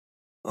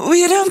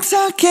We don't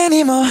talk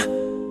anymore.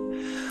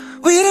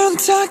 We don't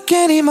talk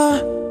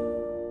anymore.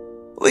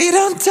 We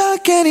don't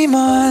talk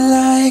anymore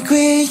like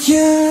we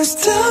used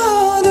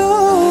to do.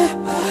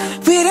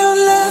 We don't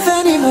love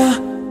anymore.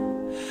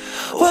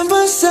 What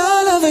was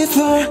all of it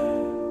for?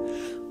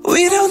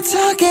 We don't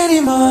talk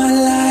anymore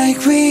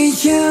like we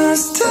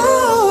used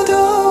to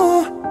do.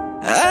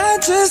 I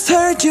just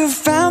heard you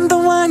found the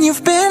one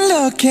you've been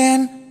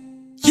looking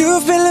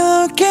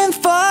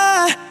for.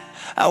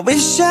 I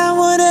wish I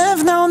would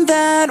have known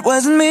that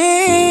wasn't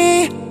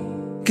me.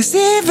 Cause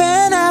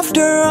even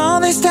after all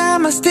this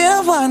time I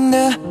still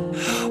wonder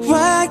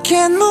why I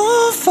can't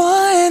move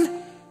on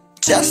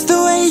just the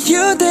way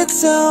you did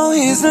so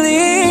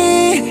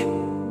easily.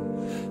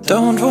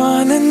 Don't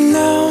wanna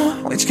know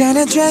which kind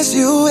of dress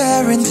you're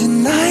wearing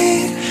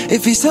tonight,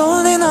 if he's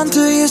holding on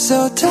to you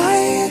so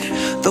tight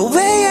the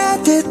way I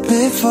did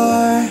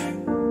before.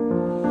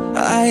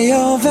 I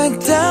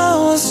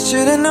overdosed,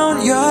 should've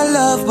known your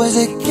love was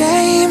a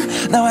game.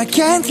 Now I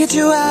can't get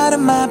you out of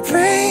my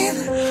brain.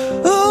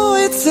 Ooh,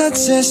 it's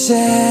such a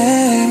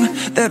shame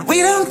that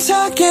we don't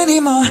talk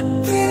anymore.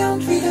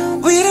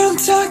 We don't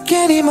talk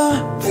anymore.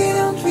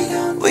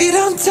 We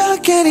don't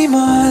talk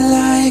anymore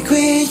like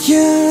we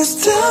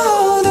used to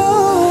do.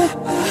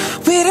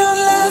 We don't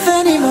love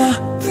anymore.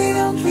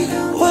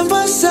 What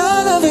was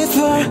all of it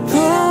for?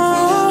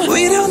 Oh,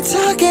 we don't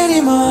talk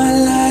anymore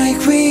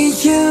like we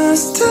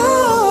used to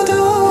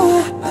do.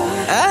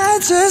 I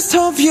just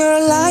hope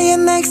you're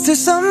lying next to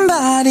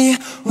somebody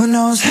who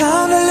knows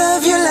how to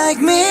love you like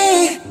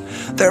me.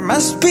 There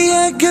must be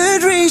a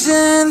good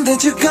reason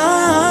that you're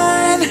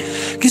gone.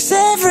 Cause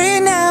every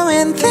now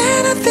and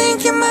then I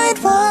think you might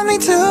want me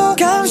to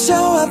come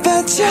show up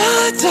at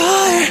your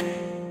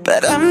door,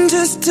 but I'm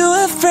just too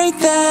afraid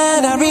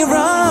that I'll be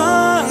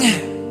wrong.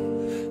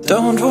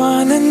 Don't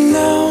wanna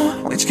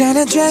know which kind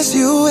of dress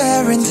you're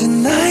wearing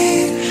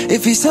tonight,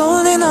 if he's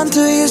holding on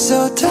to you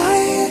so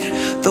tight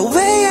the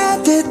way I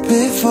did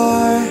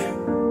before.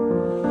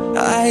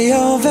 I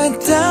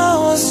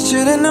overdosed,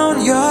 should've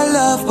known your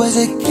love was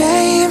a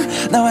game.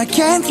 Now I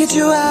can't get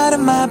you out of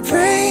my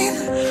brain.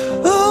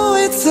 Ooh,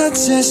 it's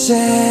such a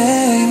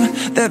shame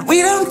that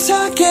we don't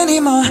talk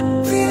anymore.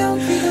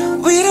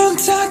 We don't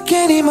talk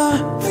anymore.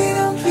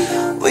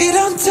 We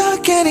don't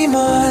talk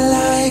anymore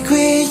like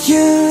we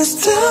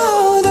used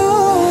to do.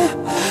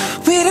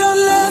 We don't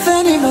love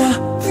anymore.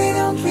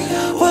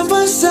 What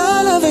was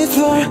all of it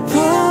for?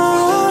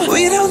 Oh,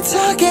 we don't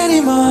talk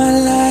anymore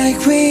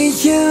like we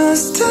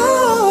used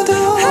to do.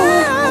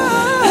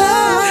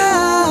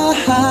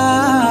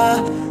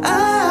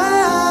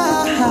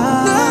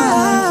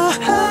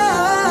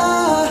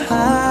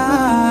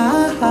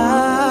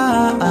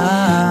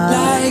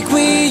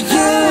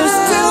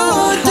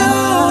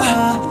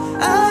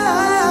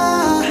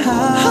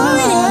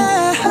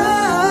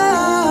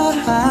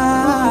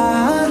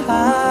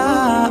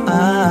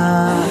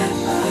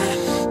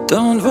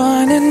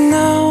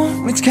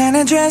 Kind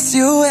of dress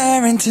you're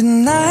wearing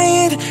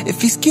tonight,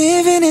 if he's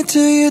giving it to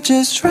you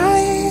just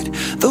right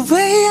the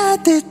way I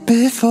did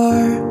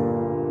before.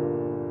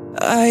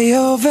 I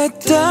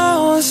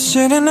overdosed,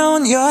 should've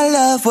known your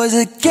love was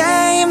a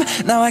game.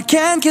 Now I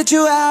can't get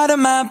you out of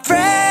my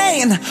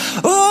brain.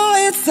 Oh,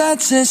 it's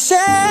such a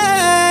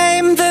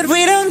shame that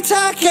we don't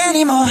talk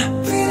anymore.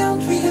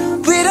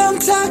 We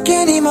don't talk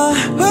anymore.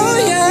 Oh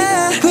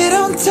yeah, we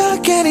don't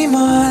talk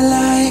anymore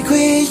like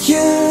we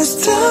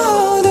used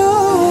to do.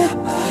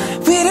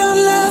 We don't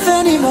love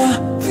anymore.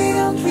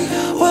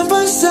 What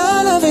was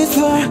all of it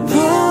for?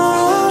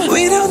 Oh,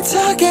 we don't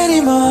talk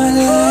anymore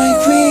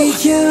like we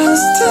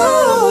used to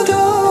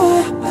do.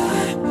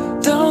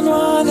 Don't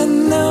wanna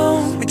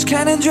know which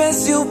kind of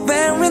dress you're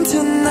wearing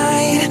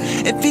tonight,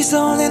 if he's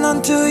holding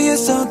on to you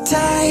so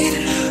tight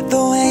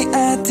the way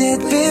I did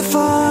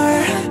before.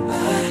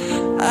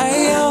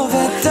 I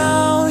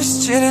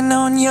overdosed, should've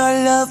known your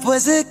love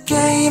was a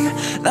game.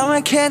 Now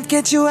I can't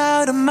get you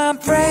out of my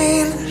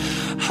brain.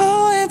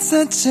 Oh, it's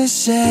such a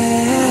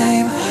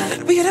shame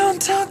that we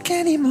don't talk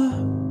anymore.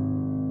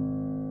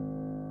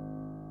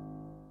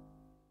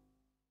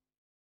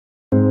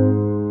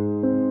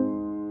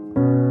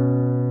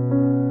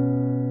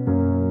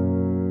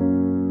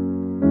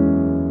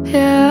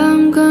 Yeah,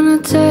 I'm gonna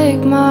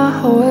take my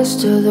horse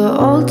to the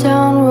old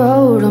town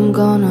road. I'm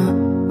gonna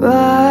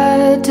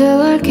ride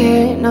till I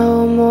can't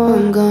no more.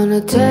 I'm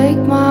gonna take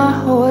my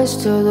horse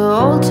to the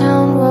old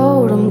town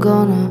road. I'm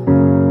gonna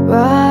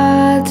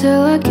ride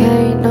till I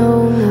can't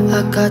no more.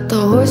 I got the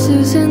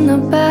horses in the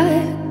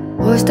back,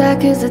 horse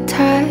stack is the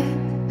tie,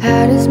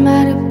 hat is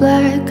matted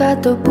black,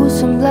 got the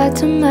boots and black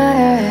to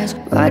match.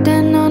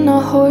 Riding on a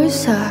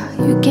horse,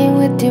 you came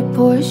with your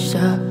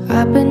Porsche.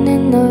 I've been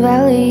in the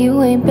valley,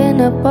 you ain't been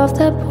up off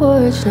that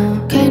porch, no.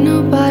 Can't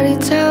nobody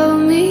tell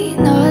me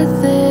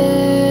nothing,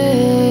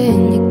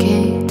 you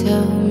can't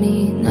tell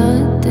me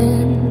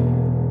nothing.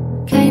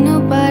 Can't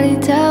nobody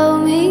tell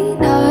me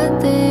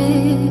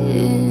nothing,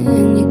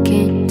 you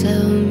can't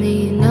tell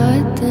me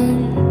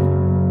nothing.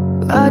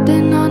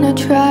 Riding on a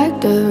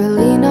tractor,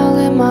 lean all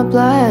in my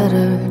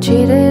bladder,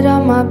 cheated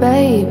on my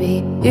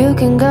baby. You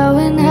can go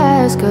and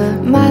ask her.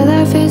 My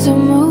life is a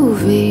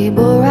movie,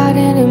 bull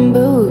riding in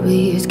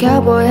boobies,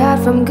 cowboy hat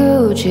from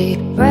Gucci,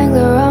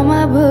 Wrangler on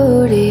my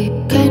booty.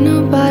 Can't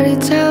nobody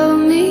tell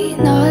me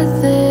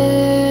nothing.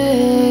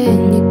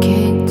 You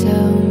can't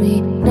tell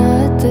me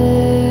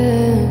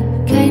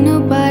nothing. Can't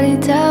nobody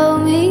tell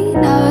me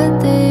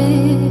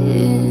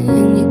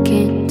nothing. You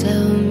can't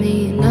tell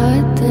me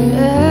nothing.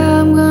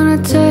 Yeah, I'm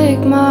gonna take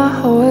my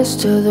horse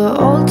to the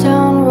old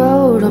town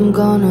road. I'm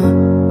gonna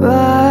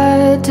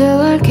ride till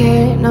I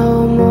can't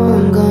no more.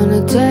 I'm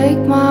gonna take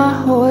my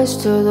horse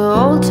to the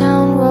old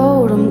town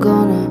road. I'm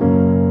gonna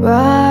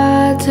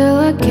ride till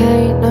I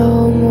can't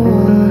no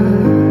more.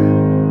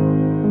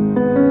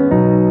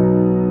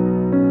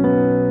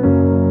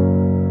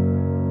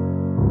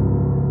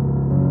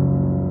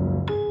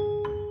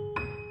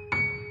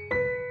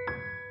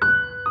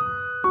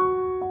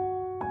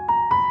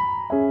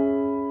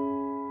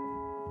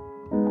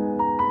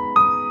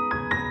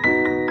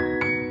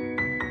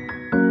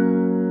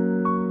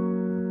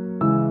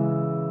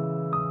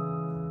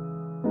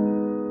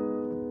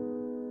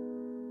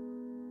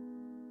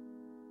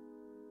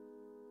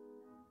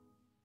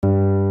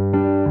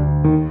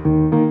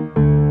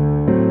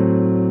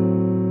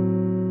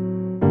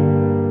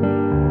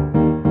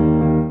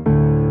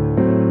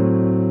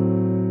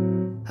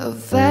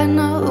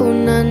 Havana, ooh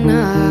na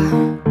na.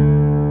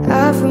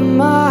 Half of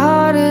my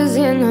heart is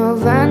in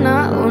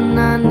Havana, ooh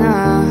na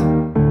na.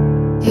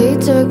 He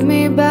took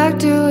me back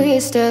to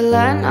East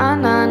Atlanta,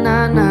 na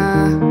na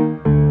na.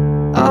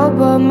 Oh,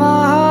 but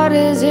my heart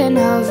is in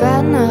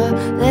Havana.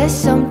 There's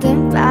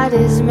something about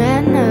his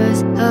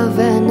manners.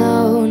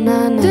 Havana, ooh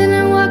na na.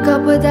 Didn't walk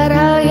up with that,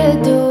 how you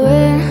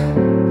doing?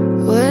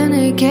 When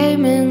he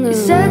came in, he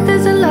said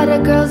there's a lot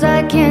of girls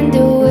I can't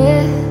do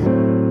it,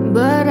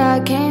 but I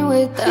can't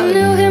without. I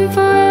knew him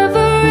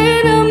forever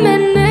in a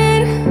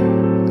minute.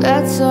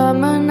 That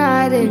summer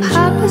night in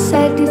Papa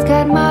said he's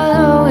got my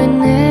low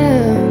in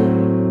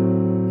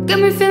him. Got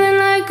me feeling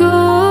like ooh.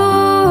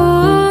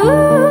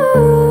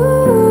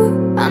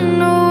 I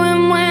knew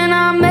him when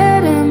I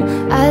met him.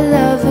 I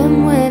love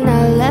him when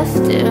I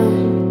left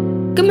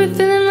him. Got me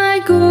feeling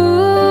like ooh.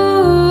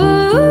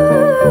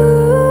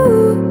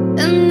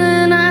 And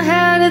then I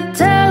had to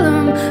tell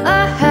him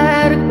I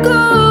had to go.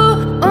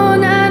 Oh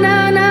na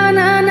na na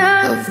na na.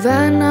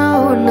 Havana,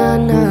 oh na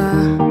na.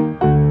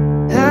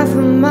 Half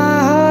of my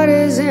heart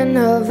is in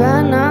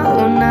Havana,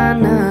 oh na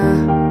na.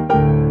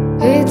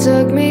 He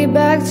took me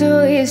back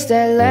to East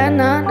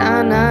Atlanta,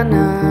 na na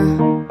na.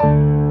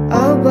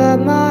 Oh, but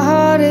my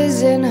heart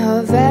is in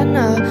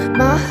Havana.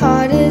 My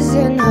heart is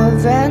in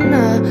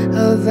Havana,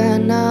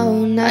 Havana,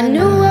 oh na na. I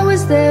knew I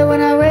was there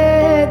when I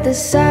read the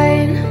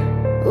sign.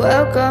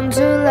 Welcome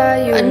to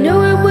life. I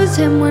knew it was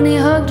him when he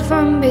hugged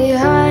from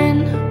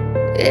behind.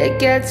 It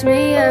gets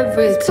me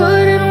every time.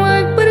 Couldn't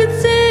work, but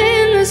it's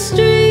in the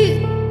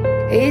street.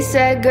 He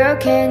said, girl,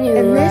 can you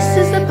And ride? This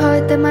is the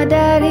part that my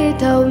daddy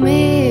told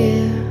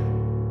me.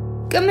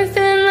 Got me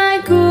feeling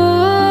like ooh.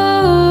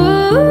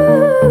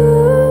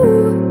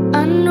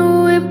 I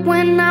knew it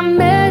when I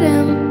met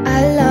him.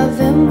 I love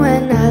him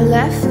when I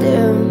left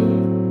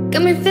him.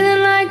 Got me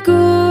feeling like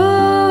ooh.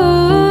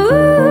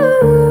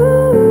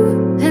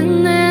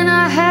 And then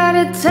I had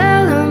to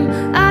tell him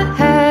I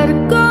had to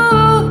go.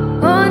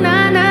 Oh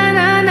na na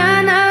na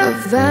na na.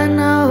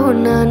 Havana, oh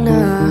na na.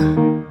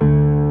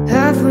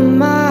 Half of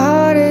my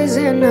heart is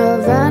in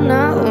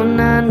Havana, oh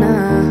na na.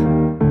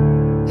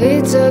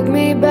 He took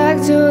me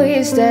back to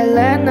East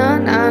Atlanta,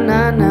 na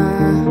na na.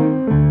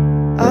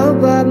 Oh,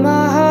 but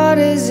my heart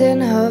is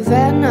in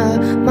Havana.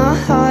 My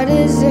heart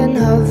is in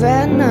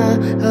Havana,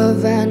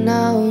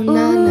 Havana, oh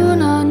na na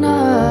na na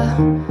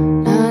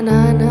na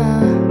na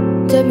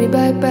na. Take me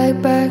back,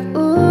 back, back,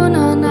 ooh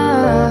na na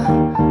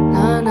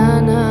na na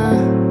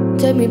na.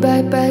 Take me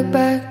back, back,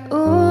 back,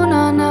 ooh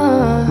na na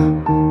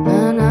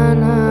na na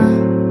na.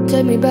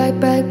 Take me back,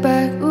 back,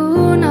 back,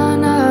 ooh na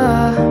na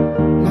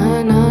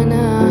na na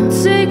na.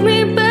 Take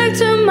me back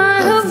to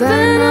my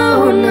Havana,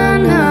 oh na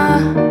na.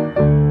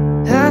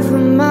 Half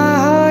of my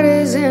heart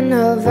is in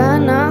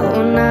Havana,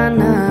 oh na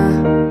na.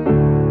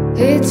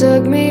 He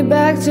took me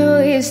back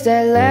to East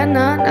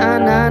Atlanta, na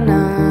na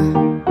na.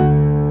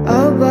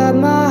 Oh, but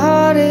my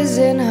heart is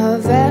in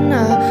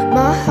Havana.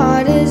 My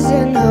heart is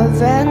in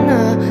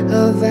Havana,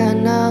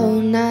 Havana,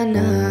 oh na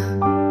na.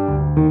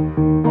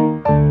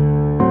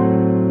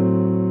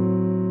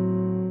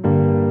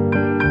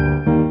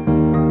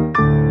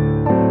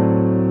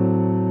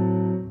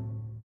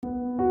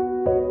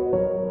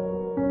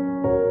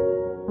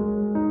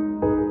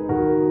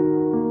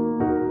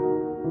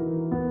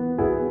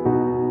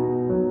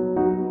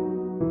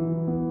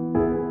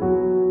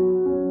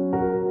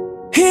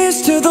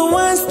 Here's to the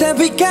ones that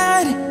we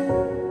got.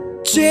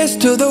 Cheers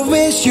to the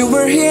wish you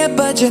were here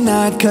but you're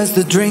not. Cause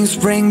the drinks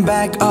bring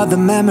back all the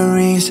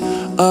memories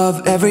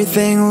of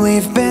everything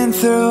we've been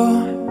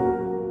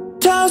through.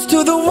 Toast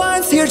to the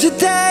ones here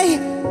today.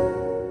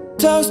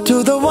 Toast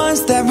to the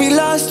ones that we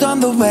lost on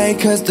the way.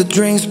 Cause the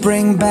drinks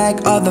bring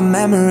back all the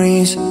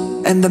memories.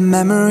 And the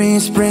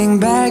memories bring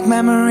back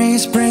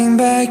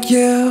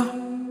you.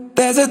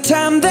 There's a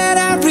time that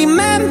I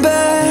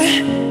remember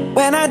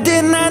when I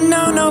did not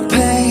know no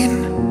pain,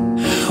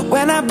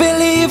 when I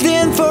believed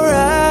in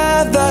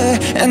forever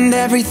and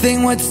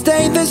everything would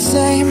stay the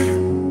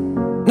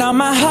same. Now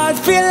my heart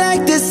feels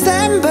like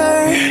December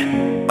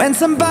when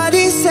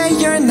somebody say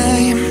your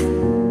name,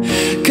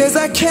 'cause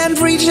I can't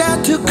reach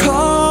out to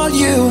call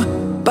you,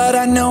 but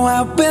I know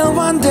I will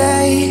one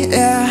day,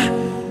 yeah.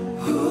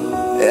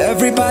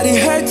 Everybody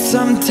hurts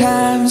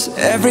sometimes,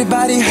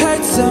 everybody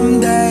hurts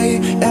someday,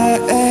 yeah,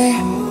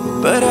 yeah.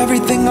 But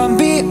everything gon'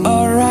 be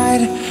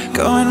alright.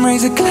 Go and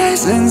raise a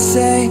glass and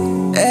say,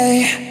 hey,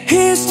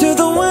 here's to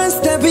the ones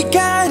that we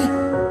got.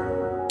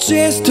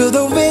 Cheers to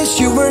the wish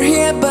you were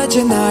here but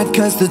you're not,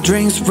 'cause the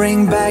drinks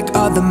bring back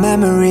all the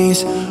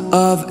memories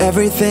of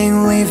everything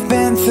we've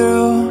been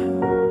through.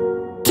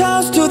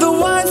 Toast to the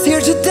ones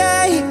here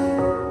today,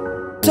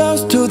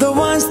 toast to the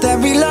ones that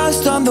we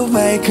lost on the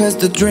way, 'cause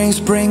the drinks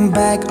bring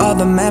back all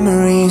the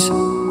memories,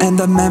 and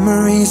the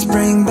memories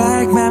bring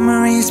back,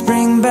 memories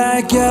bring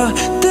back, yeah.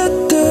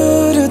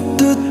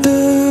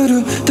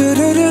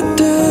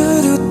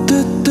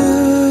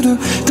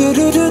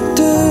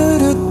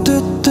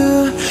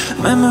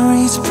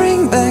 Memories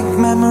bring back,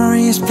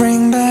 memories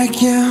bring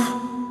back you.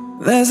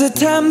 There's a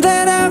time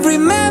that I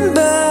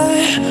remember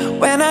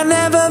when I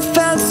never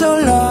felt so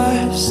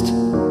lost,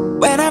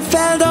 when I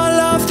felt all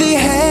of the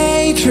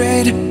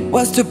hatred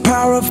was too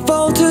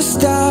powerful to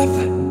stop.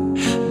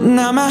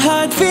 Now my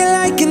heart feels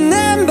like an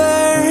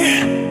ember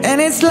and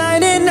it's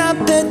lighting up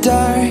the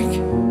dark.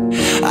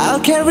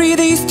 I'll carry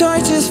these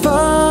torches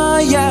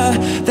for ya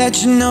that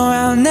you know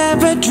I'll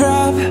never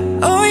drop.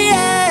 Oh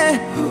yeah.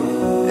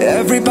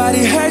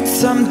 Everybody hurts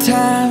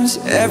sometimes,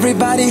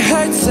 everybody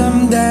hurts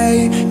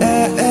someday,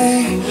 yeah,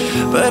 yeah.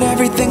 But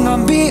everything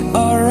gon' be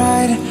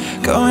alright.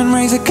 Go and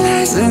raise a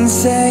glass and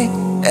say,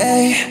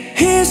 hey,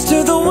 here's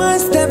to the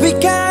ones that we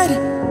got.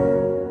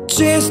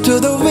 Cheers to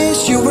the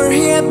wish you were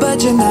here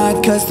but you're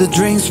not, 'cause the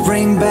drinks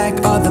bring back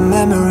all the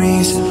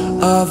memories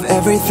of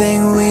everything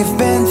we've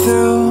been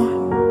through.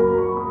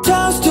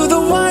 Toast to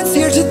the ones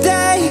here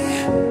today,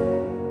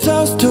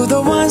 toast to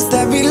the ones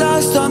that we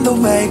lost on the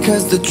way,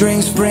 'cause the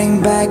drinks bring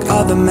back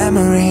all the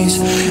memories,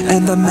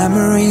 and the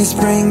memories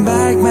bring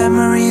back,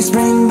 memories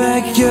bring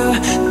back you.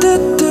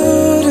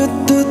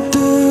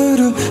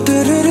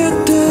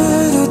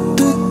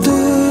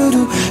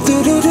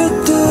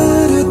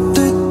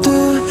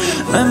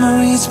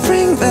 Memories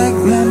bring back,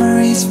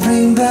 memories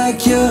bring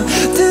back you.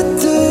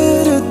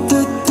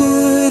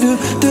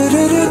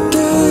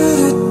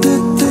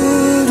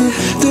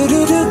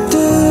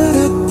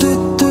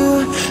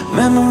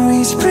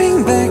 Memories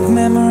bring back,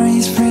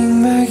 memories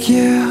bring back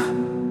you.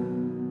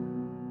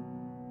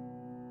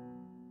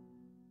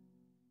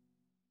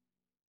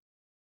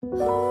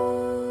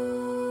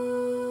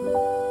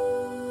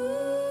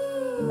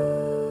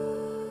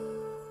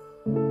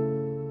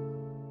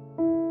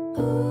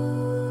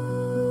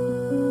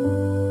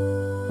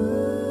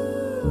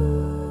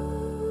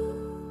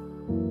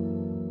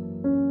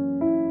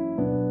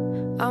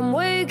 I'm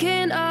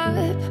waking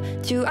up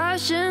to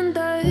ash and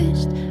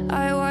dust.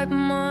 I wipe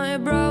my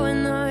brow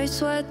and I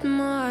sweat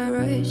my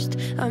wrist.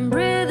 I'm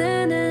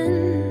breathing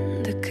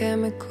in the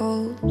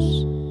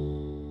chemicals.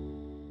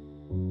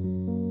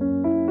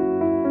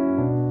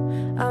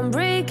 I'm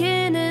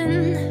breaking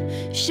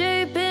in,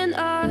 shaping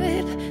up,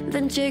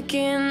 then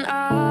checking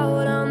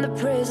out on the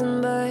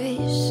prison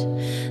bus.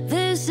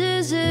 This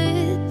is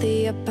it,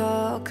 the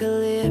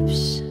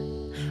apocalypse.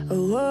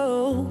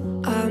 Oh,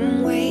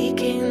 I'm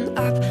waking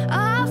up.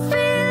 I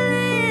feel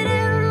it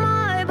in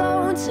my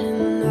bones,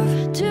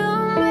 enough to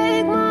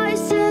make my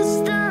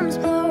systems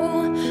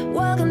blow.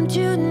 Welcome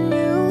to the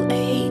new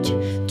age,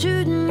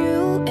 to the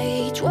new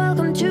age.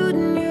 Welcome to the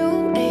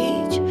new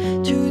age,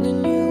 to the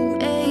new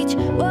age.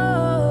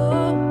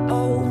 Whoa,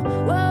 oh,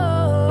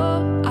 whoa,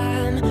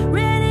 I'm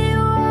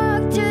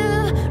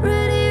radioactive,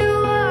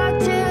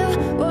 radioactive.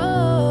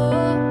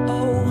 Whoa,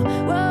 oh,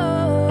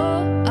 whoa,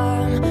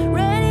 I'm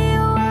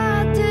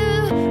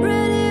radioactive,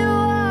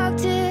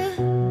 radioactive.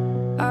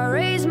 I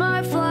raise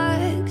my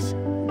flags,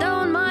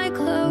 down my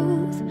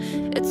clothes.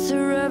 It's a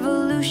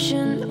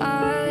revolution,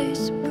 I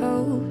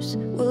suppose.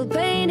 We'll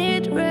paint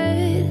it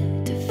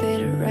red to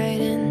fit it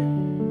right in.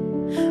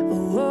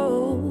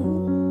 Oh,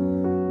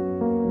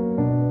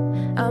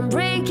 I'm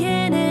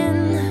breaking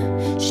in,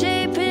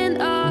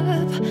 shaping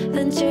up,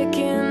 then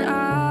checking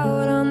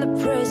out on the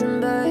prison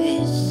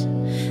bus.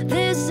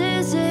 This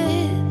is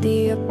it,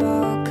 the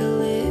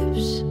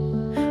apocalypse.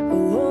 Oh.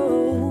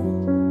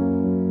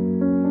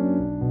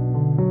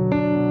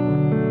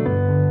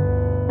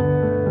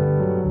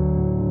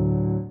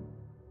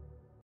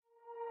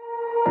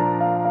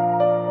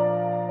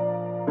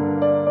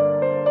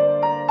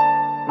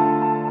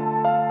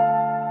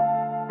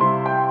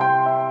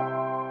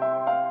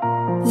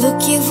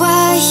 Look at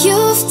what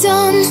you've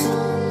done,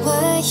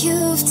 what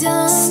you've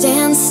done.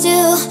 Stand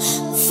still,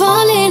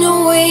 falling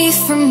away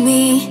from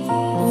me.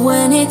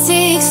 When it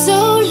takes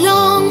so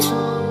long,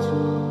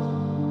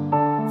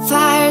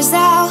 fire's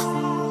out,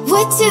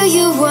 what do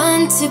you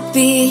want to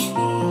be?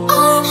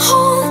 I'm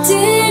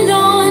holding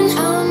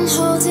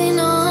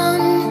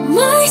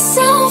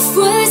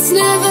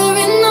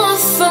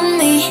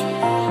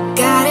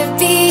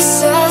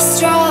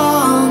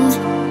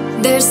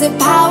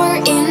power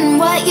in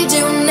what you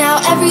do now.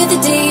 Every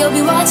other day I'll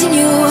be watching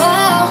you.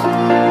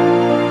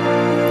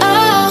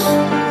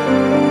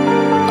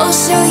 I'll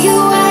show you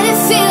what it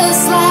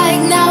feels like.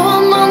 Now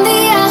I'm on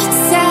the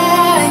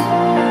outside.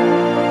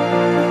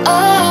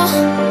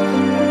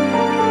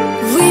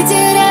 We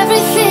did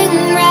everything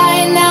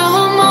right. Now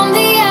I'm on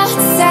the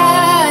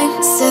outside.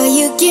 So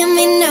you give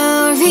me no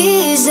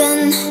reason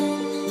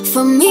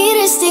for me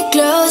to stay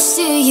close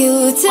to you.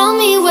 Tell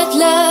me what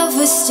love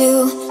was to.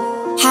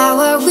 How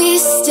are we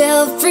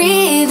still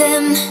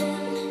breathing?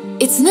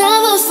 It's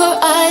never for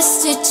us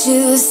to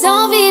choose.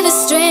 I'll be the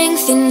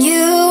strength in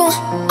you.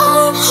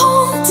 I'm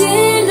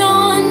holding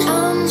on.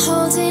 I'm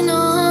holding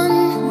on.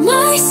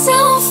 My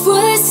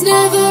self-worth's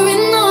never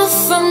enough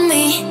for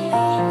me.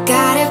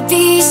 Gotta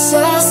be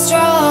so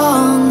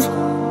strong.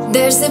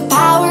 There's a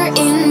power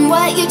in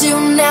what you do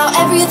now.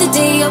 Every other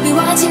day I'll be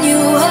watching you.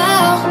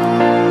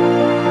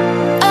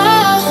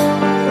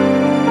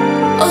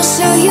 I'll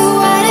show you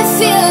what it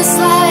feels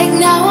like.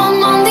 Now I'm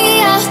on the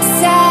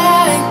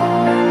outside.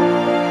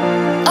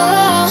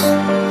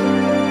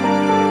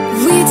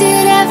 We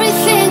did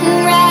everything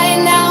right.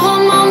 Now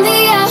I'm on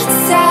the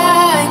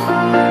outside.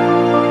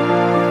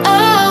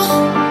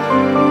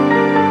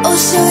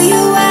 I'll show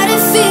you what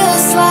it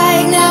feels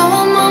like. Now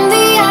I'm on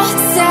the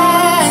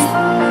outside.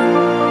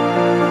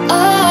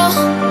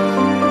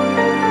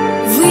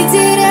 We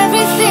did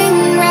everything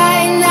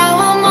right. Now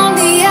I'm on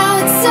the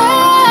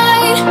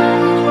outside.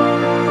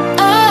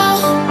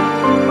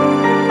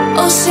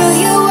 I'll show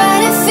you what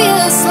it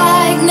feels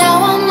like. Now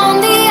I'm on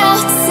the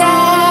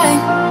outside.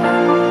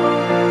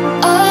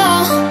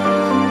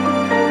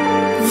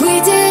 We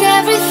did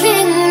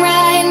everything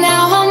right.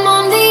 Now I'm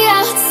on the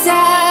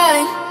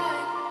outside.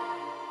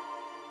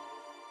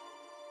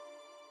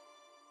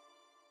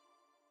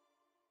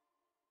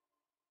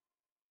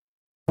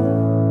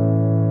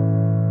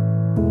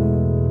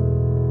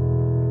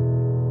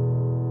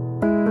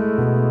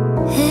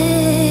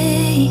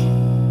 Hey,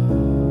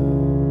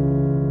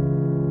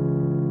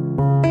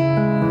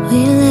 we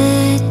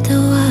let the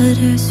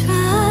waters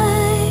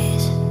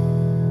rise.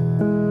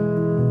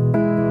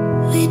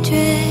 We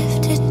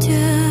drifted to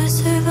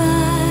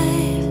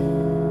survive.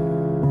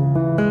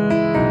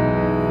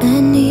 I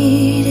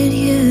needed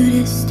you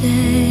to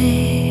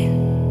stay,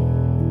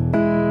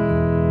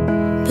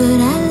 but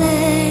I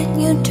let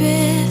you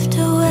drift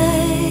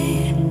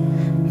away.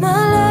 My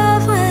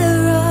love,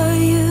 where are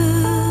you?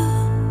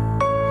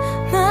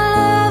 My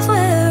love,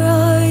 where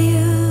are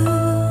you?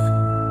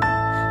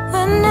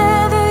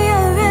 Whenever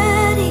you're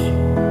ready,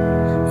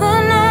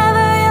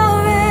 whenever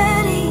you're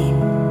ready,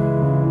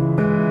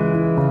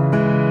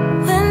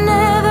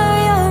 whenever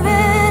you're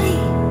ready,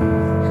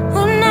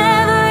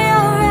 whenever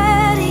you're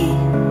ready.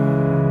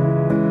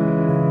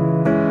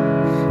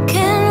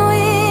 Can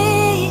we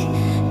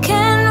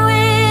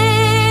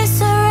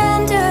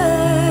surrender?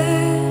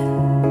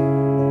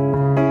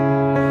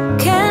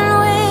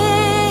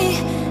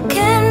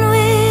 Can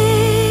we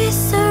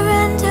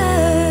surrender?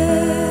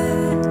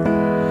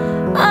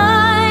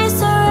 I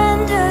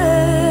surrender.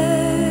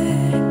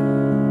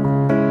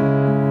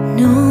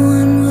 No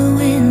one will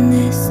win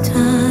this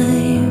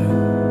time.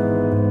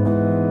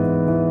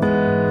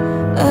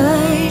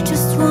 I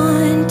just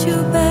want you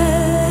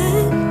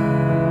back.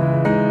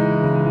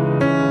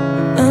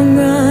 I'm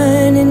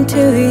running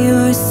to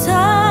your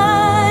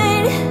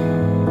side,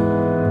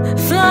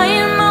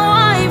 flying my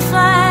white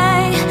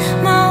flag,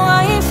 my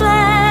white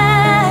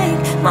flag.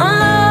 My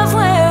love,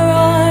 where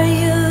are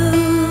you?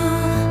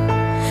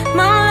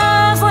 My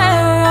love,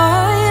 where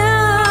are you?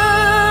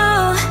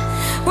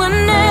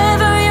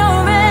 Whenever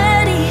you're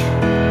ready,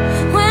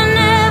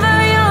 whenever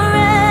you're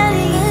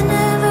ready,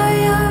 whenever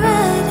you're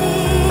ready,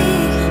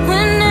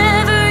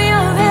 whenever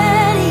you're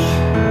ready,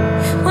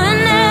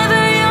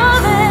 whenever you're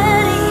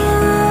ready.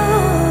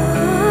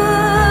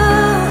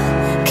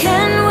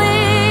 Can we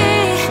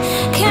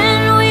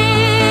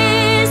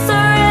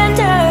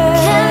surrender?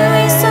 Can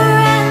we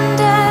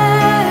surrender?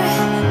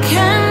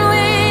 Can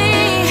we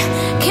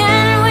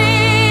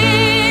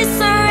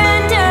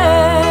surrender?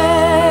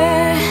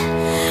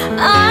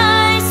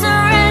 I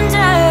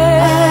surrender.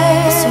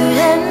 I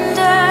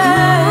surrender.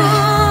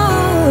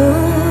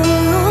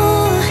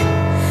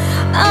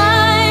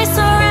 I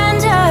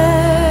surrender.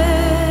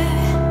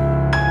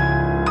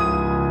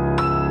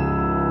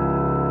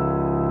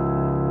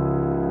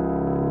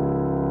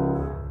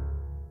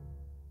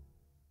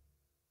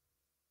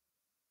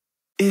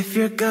 If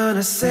you're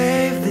gonna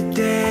save the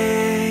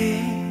day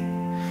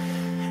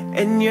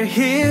and you're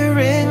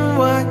hearing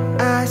what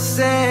I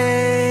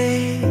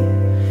say,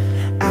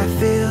 I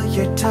feel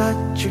your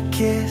touch, your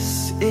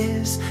kiss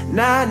is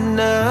not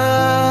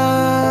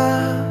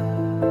enough.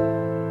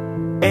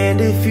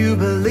 And if you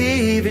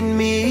believe in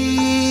me,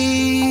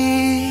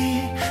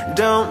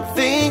 don't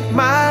think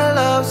my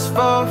love's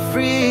for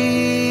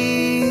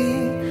free.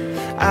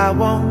 I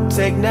won't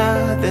take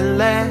nothing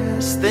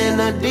less than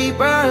a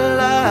deeper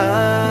love.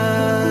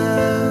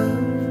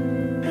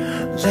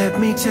 Let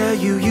me tell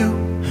you,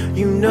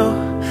 you know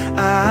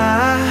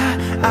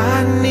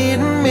I need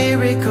a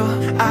miracle.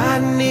 I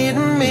need a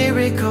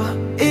miracle.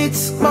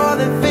 It's more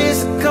than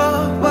physical,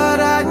 what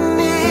I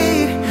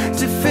need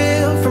to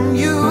feel from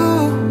you.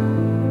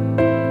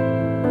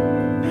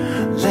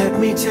 Let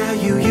me tell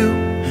you,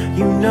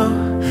 you know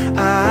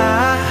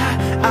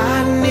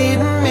I need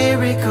a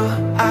miracle.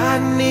 I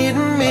need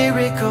a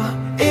miracle.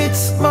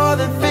 It's more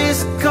than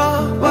physical,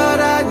 what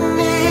I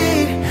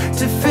need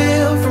to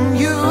feel from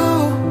you.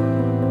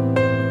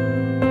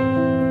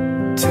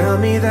 Tell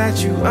me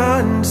that you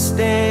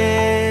understand,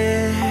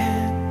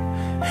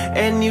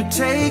 and you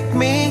take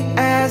me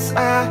as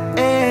I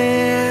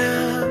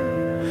am.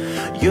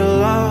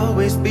 You'll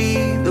always be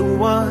the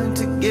one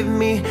to give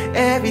me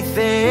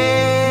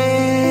everything.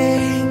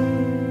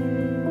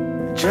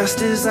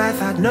 Just as I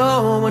thought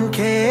no one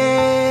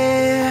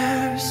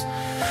cares,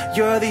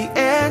 you're the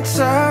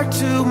answer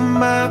to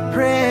my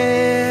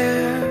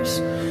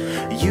prayers.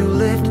 You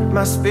lift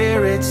my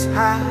spirits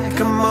high,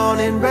 come on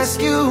and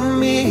rescue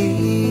me.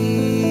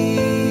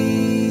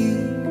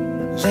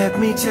 Let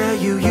me tell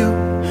you,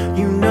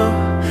 you know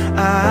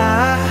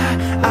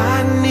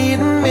I need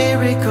a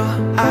miracle.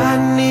 I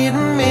need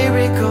a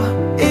miracle.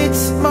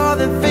 It's more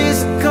than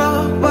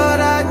physical, what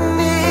I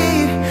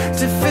need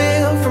to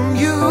feel from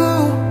you.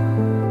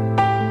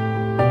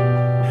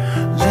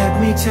 Let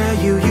me tell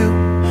you,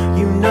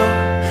 you know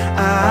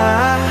I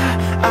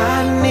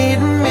need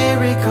a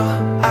miracle.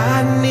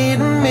 I need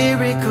a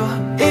miracle.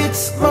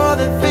 It's more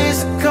than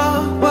physical,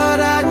 what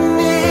I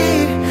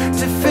need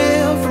to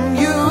feel from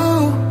you.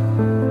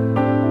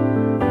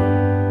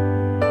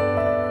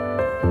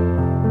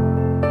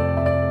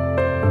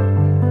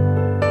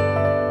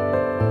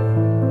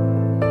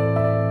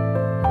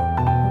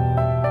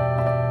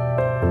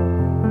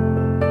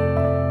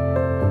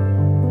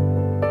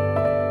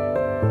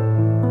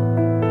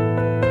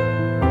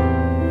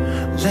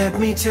 Let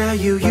me tell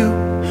you,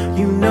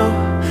 you know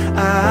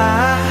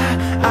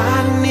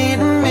I need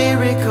a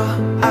miracle.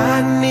 I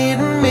need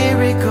a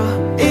miracle.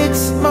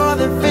 It's more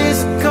than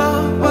physical,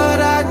 what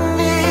I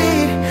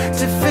need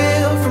to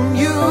feel from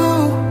you.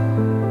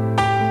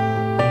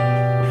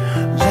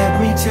 Let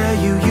me tell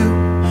you,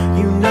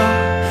 you know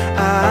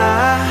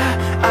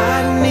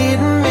I need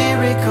a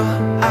miracle.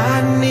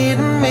 I need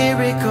a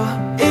miracle.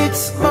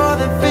 It's more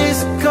than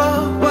physical,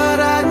 what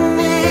I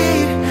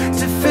need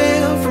to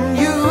feel from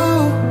you.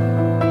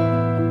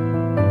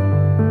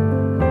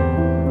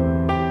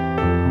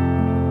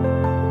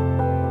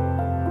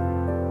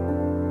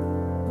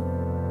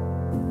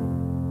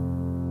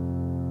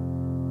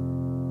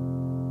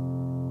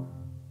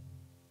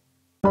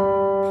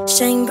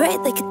 Shine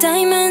bright like a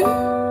diamond.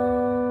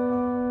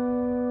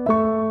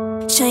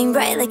 Shine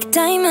bright like a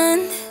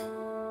diamond.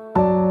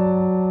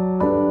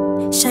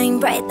 Shine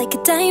bright like a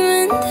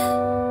diamond.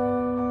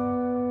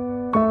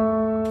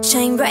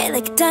 Shine bright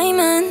like a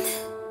diamond.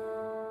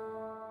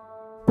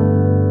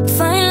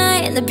 Fine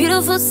light in the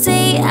beautiful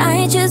sea.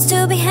 I choose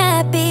to be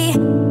happy.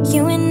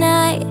 You and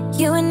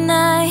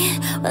I,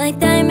 we're like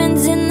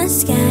diamonds in the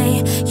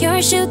sky. You're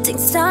a shooting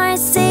star, I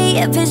see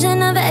a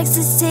vision of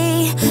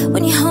ecstasy.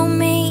 When you hold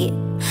me,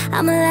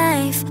 I'm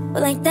alive,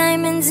 we're like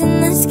diamonds in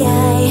the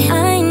sky.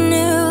 I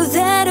knew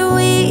that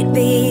we'd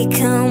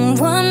become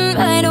one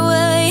right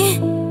away.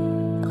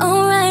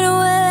 Oh, right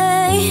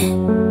away.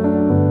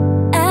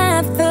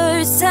 At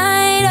first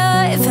sight,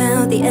 I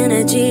felt the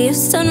energy of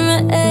sun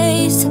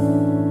rays.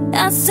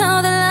 I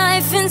saw the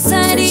life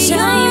inside of you.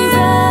 Shine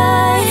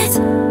bright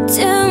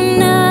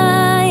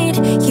tonight,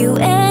 you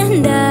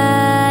and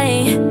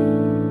I.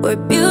 We're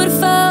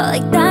beautiful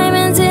like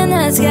diamonds in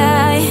the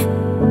sky.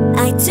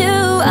 I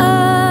do,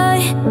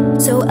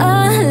 so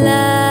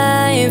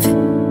alive.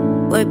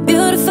 We're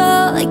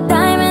beautiful like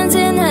diamonds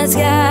in the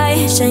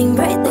sky. Shine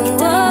bright like a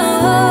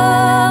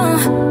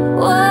diamond.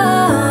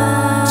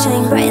 Whoa.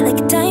 Shine bright like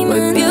a diamond.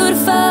 We're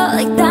beautiful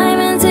like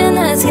diamonds in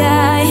the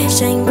sky.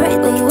 Shine bright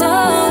like a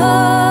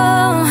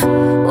diamond.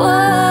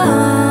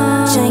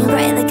 Whoa. Shine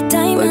bright like a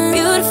diamond. We're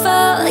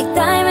beautiful like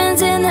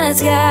diamonds in the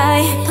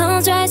sky.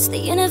 Palms rise to the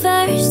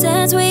universe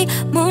as we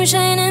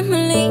moonshine and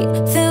Emily.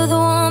 Feel the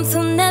warmth,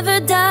 we'll never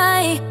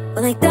die.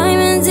 We're like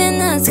diamonds in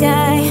the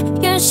sky.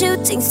 You're a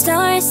shooting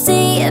star, I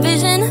see a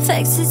vision of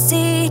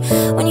ecstasy.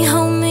 When you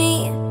hold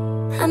me,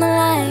 I'm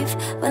alive.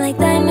 We're like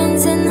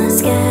diamonds in the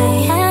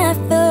sky. At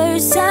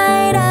first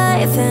sight,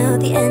 I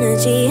felt the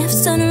energy of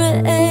sun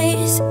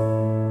rays.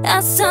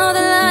 I saw the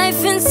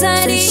life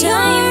inside of you.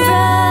 Shine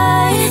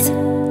bright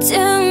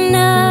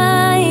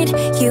tonight,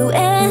 you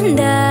and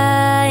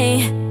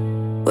I.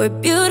 We're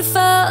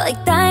beautiful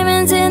like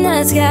diamonds in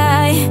the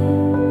sky.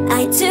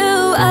 I do,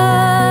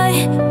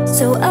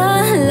 so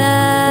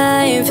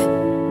alive.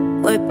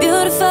 We're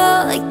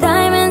beautiful like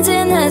diamonds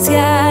in the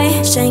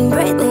sky. Shine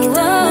bright like a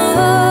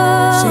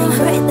diamond. Shine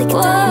bright like a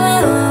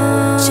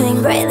diamond.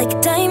 Shine bright like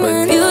a diamond.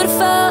 We're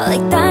beautiful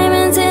like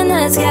diamonds in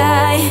the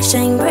sky.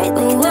 Shine bright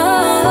like a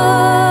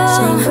diamond.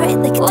 Shine bright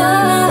like a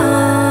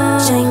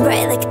diamond. Shine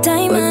bright like a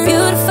diamond. We're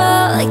beautiful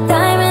like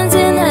diamonds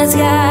in the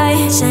sky.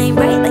 Shine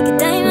bright like a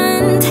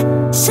diamond.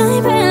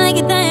 Shine bright like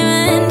a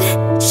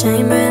diamond.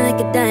 Shine bright like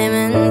a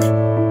diamond.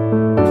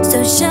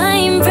 So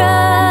shine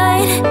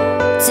bright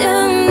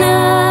tonight.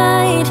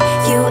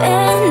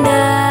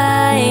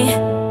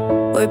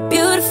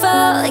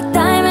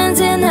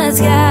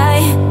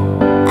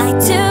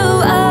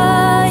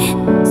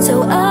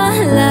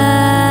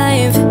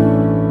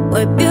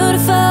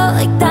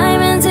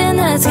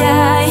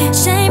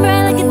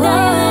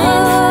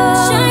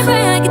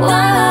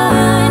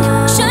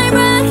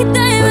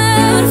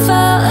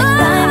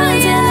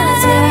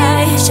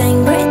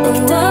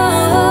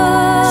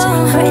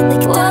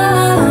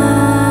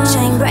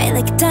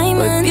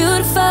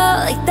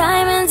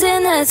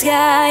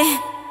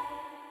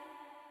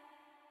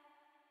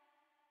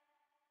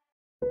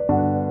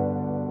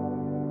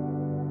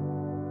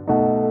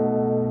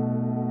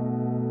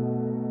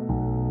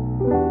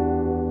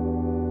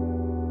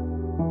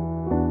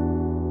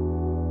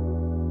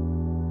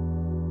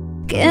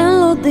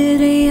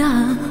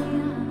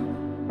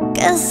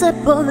 se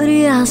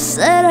podría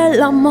hacer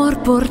el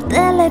amor por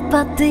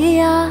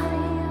telepatía.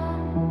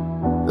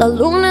 La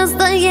luna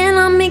está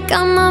llena, mi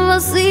cama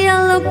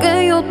vacía, lo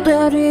que yo te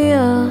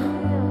haría.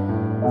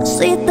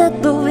 Si te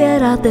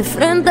tuviera de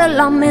frente,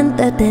 la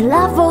mente te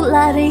la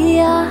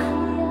volaría.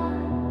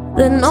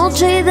 De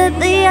noche y de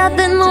día,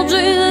 de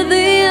noche y de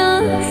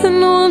día. You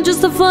know I'm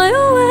just a fly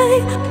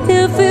away.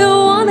 If you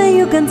want it,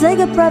 you can take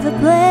a private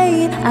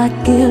plane. A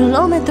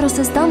kilómetros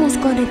estamos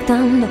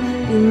conectando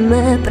y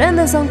me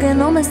prendes aunque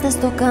no me estés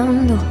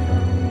tocando.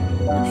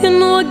 You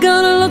know I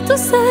got a lot to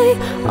say.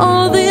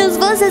 All these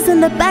voices in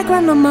the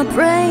background of my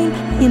brain,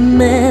 y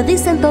me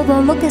dicen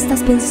todo lo que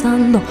estás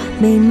pensando.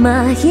 Me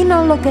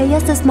imagino lo que ya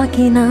estás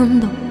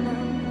maquinando.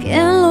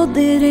 ¿Quién lo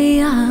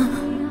diría?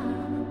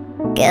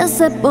 Que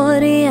se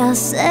podría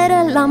hacer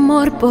el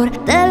amor por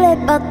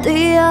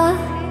telepatía.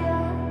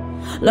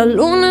 La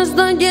luna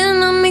está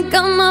llena, mi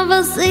cama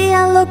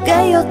vacía, lo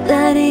que yo te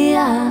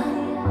haría.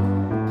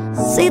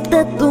 Si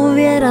te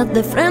tuvieras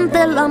de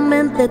frente, la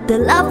mente te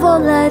la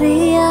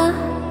volaría.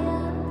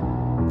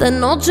 De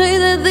noche y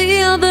de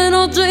día, de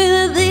noche y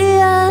de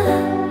día.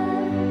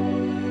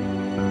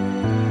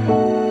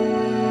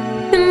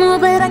 You know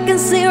that I can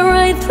see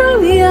right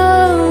through you.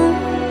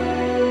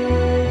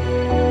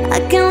 I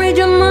can read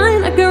your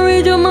mind, I can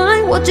read your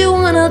mind. What you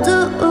wanna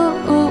do?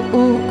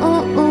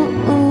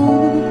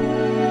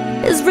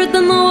 It's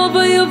written all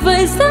over your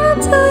face now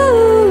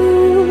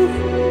too.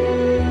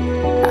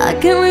 I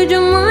can read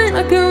your mind,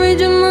 I can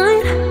read your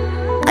mind.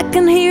 I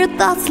can hear your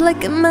thoughts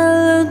like a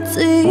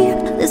melody.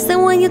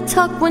 Listen when you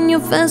talk when you're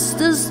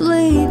fast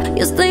asleep.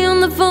 You stay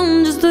on the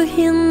phone just to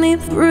hear me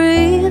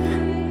breathe.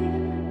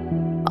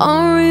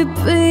 On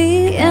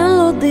repeat, ¿quién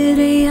lo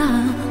diría?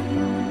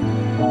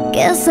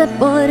 Que se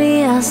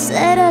podría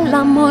hacer el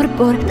amor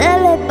por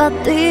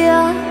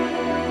telepatía.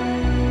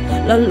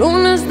 La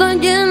luna está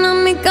llena,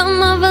 mi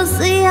cama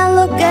vacía,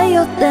 lo que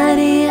yo te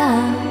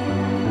haría.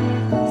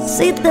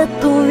 Si te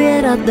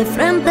tuvieras de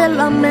frente,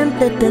 la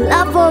mente te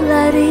la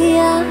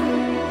volaría.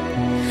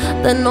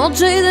 De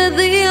noche y de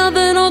día,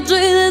 de noche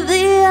y de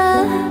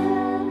día.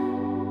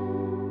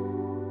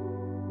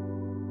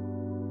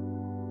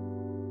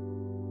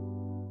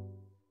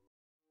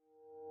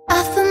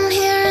 I've been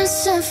hearing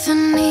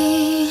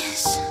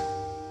symphonies.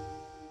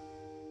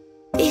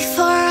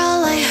 Before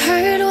all I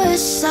heard was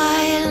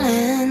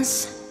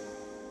silence.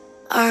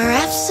 A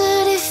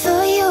rhapsody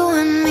for you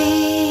and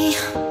me.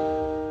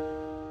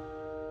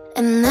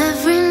 And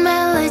every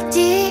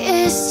melody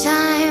is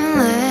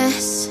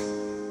timeless.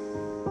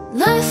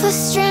 Life was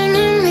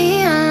stringing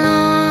me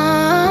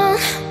along.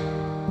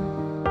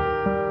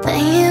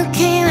 Then you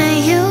came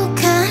and you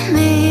cut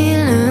me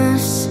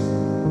loose.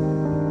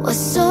 Was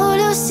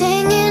solo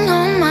singing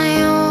on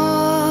my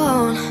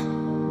own.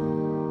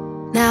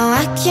 Now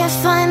I can't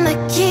find the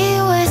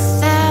key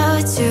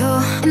without you.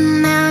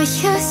 And now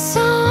your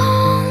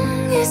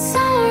song is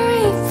on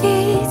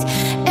repeat.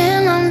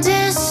 And I'm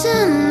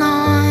dancing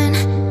on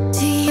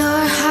to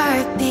your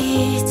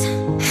heartbeat.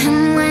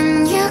 And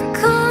when you're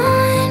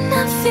gone,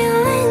 I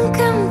feel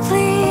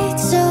incomplete.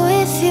 So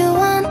if you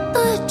want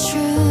the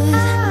truth,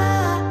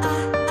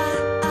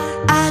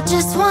 I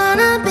just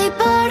wanna be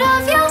part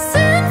of your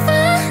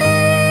symphony.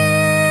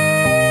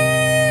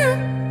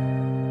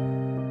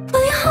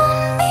 Will you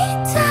hold me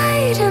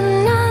tight and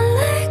not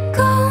let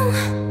go?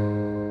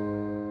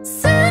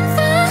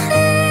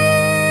 Symphony,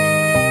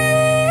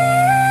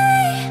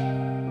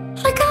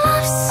 like a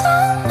love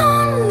song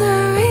on the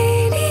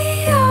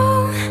radio.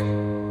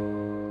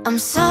 I'm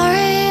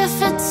sorry if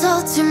it's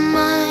all too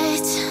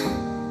much.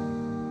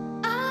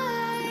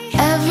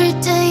 Every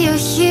day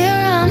you're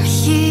here, I'm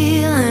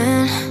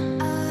healing.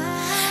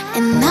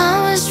 And I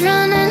was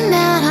running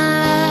out of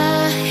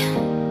life.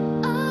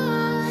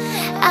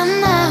 I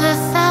never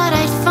thought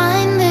I'd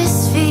find this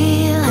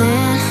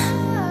feeling.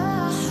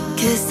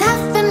 'Cause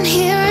I've been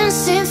hearing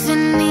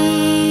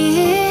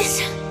symphonies.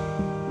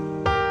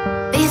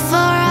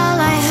 Before all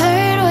I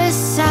heard was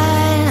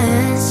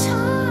silence.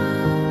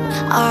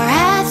 A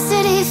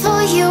rhapsody for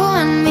you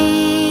and me.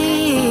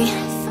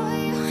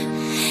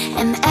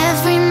 And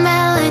every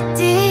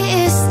melody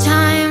is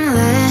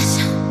timeless.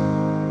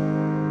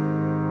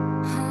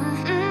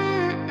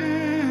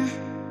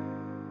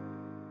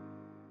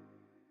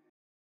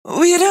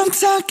 We don't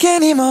talk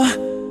anymore.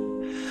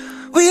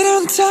 We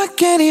don't talk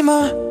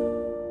anymore.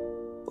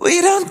 We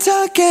don't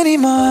talk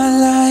anymore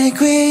like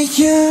we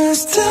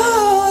used to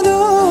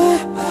do.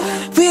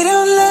 We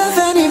don't love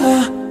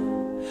anymore.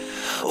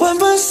 What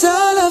was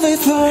all of it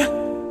for?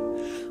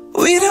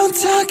 We don't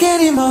talk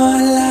anymore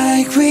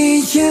like we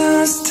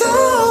used to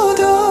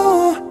do.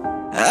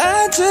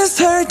 I just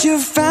heard you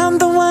found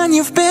the one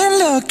you've been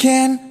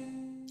looking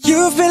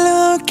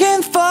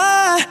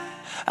for.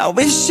 I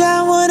wish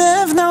I would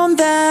have known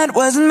that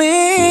wasn't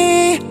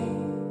me.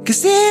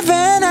 'Cause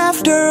even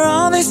after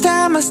all this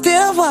time I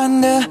still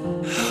wonder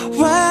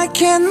why I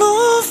can't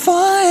move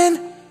on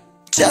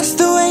just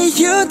the way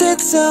you did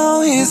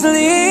so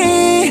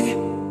easily.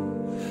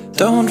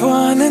 Don't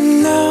wanna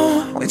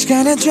know which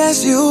kind of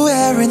dress you're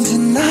wearing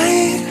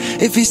tonight.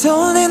 if he's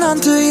holding on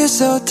to you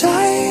so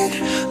tight,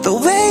 the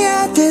way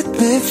I did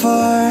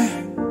before.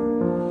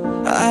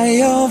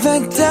 I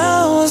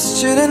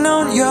overdosed, should've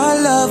known your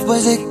love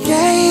was a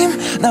game.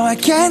 Now I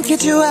can't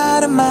get you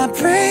out of my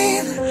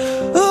brain.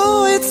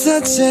 Ooh, it's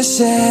such a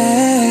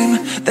shame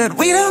that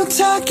we don't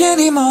talk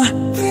anymore.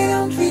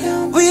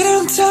 We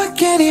don't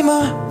talk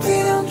anymore.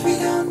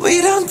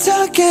 We don't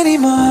talk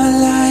anymore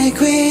like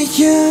we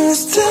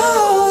used to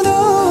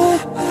do.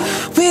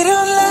 We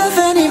don't love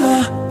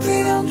anymore.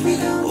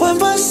 What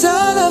was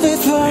all of it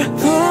for?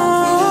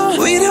 Oh,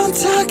 we don't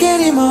talk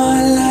anymore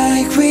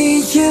like we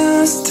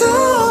used to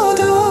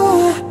do.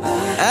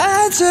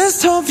 I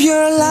just hope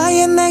you're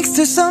lying next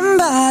to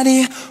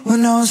somebody who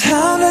knows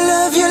how to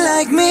love you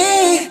like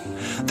me.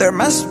 There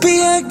must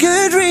be a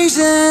good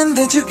reason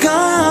that you're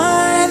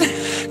gone,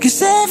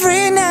 'cause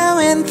every now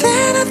and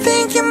then I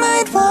think you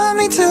might want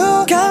me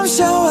to come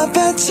show up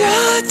at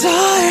your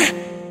door,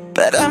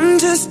 but I'm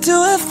just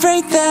too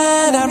afraid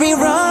that I'll be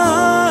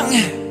wrong.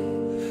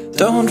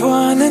 Don't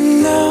wanna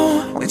know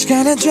which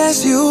kind of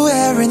dress you're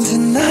wearing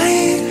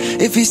tonight,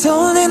 if he's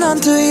holding on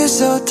to you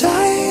so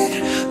tight,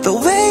 the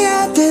way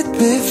I did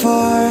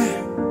before.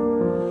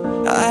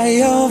 I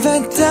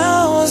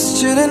overdosed,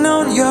 should've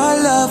known your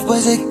love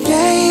was a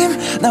game.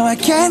 Now I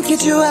can't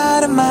get you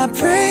out of my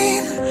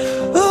brain.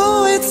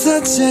 Ooh, it's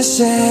such a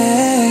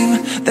shame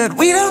that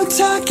we don't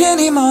talk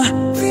anymore.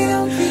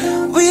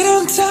 We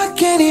don't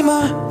talk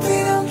anymore.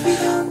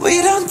 We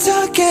don't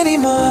talk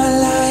anymore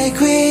like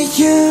we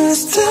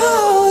used to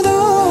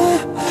do.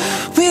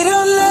 We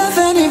don't love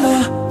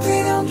anymore.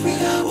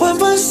 What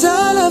was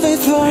all of it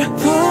for?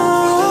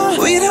 Oh,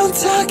 we don't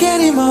talk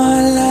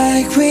anymore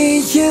like we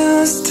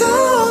used to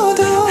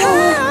do.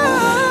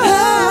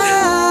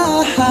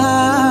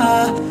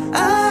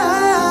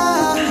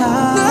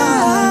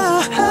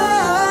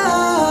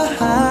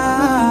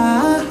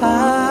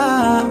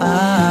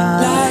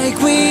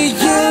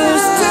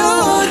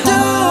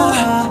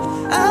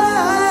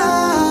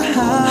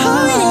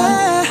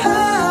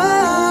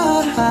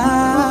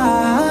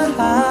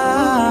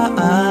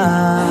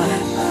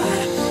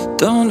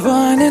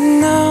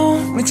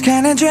 Which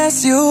kind of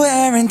dress you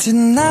wearing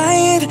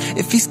tonight,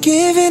 if he's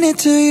giving it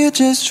to you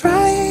just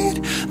right,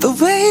 the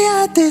way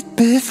I did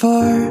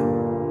before.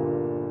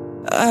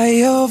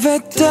 I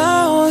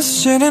overdosed,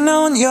 should've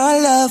known your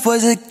love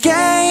was a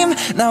game.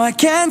 Now I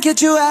can't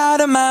get you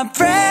out of my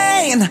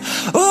brain.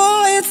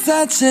 Oh, it's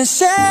such a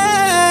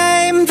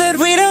shame that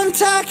we don't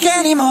talk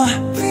anymore.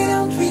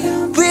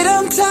 We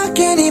don't talk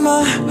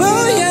anymore.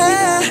 Oh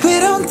yeah, we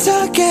don't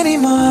talk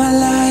anymore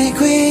like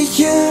we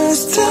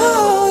used to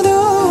do.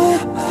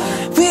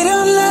 We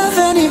don't love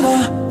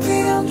anymore.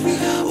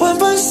 What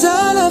was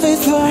all of it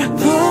for?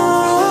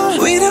 Oh,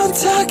 we don't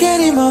talk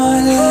anymore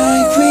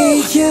like we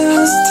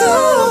used to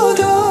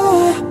do.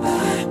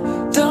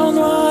 Don't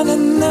wanna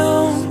know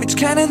which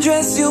kind of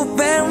dress you're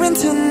wearing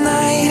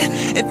tonight,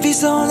 if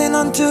he's holding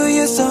on to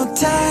you so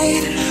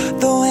tight,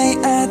 the way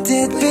I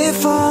did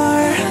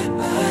before.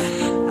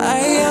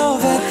 I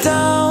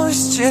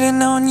overdosed, should've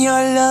known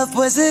your love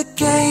was a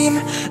game.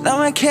 Now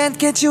I can't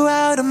get you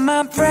out of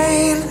my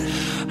brain.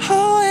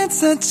 Oh, it's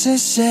such a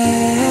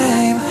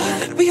shame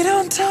that we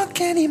don't talk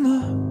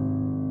anymore.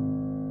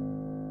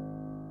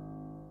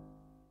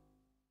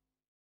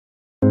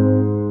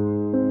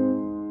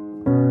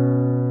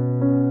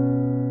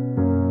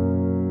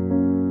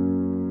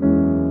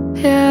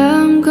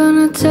 Yeah, I'm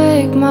gonna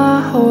take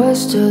my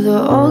horse to the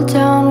old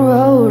town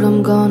road.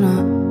 I'm gonna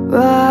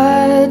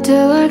ride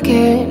till I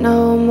can't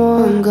no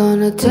more. I'm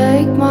gonna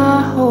take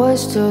my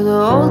horse to the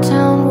old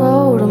town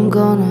road. I'm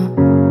gonna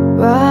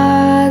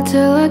ride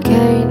till I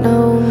can't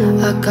no more.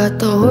 I got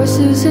the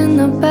horses in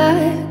the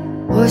back,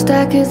 horse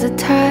stack is the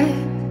tie,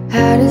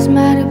 hat is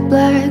matted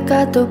black,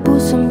 got the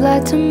boots and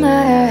black to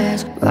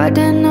match.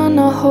 Riding on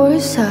a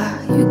horse,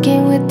 you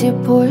came with your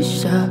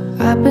Porsche.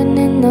 I've been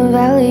in the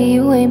valley,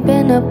 you ain't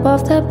been up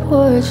off that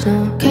porch,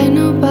 no. Can't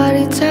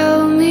nobody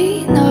tell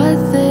me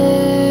nothing,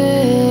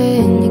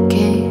 you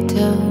can't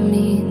tell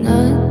me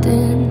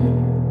nothing.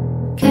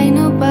 Can't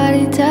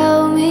nobody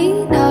tell me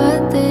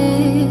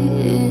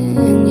nothing,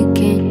 you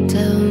can't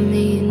tell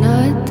me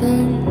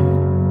nothing.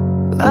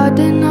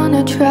 Riding on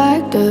a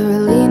tractor,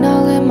 lean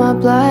all in my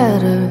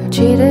bladder,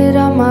 cheated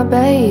on my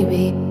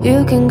baby,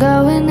 you can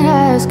go and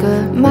ask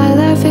her. My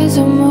life is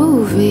a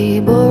movie,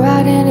 bull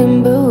riding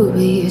in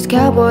boobies,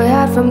 cowboy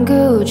hat from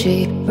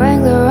Gucci,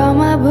 Wrangler on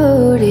my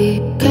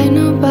booty. Can't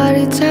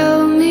nobody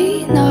tell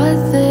me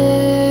nothing,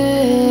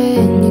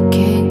 you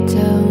can't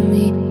tell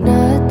me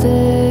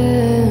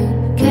nothing.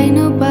 Can't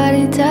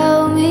nobody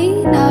tell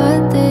me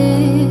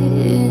nothing,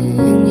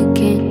 you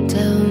can't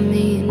tell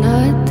me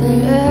nothing.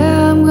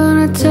 Yeah, I'm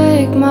gonna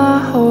take my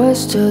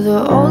horse to the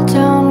old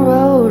town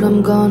road.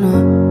 I'm gonna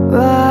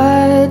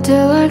ride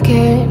till I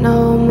can't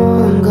no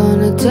more. I'm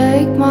gonna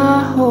take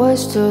my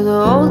horse to the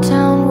old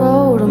town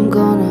road. I'm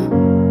gonna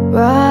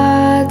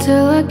ride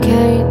till I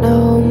can't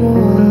no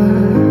more.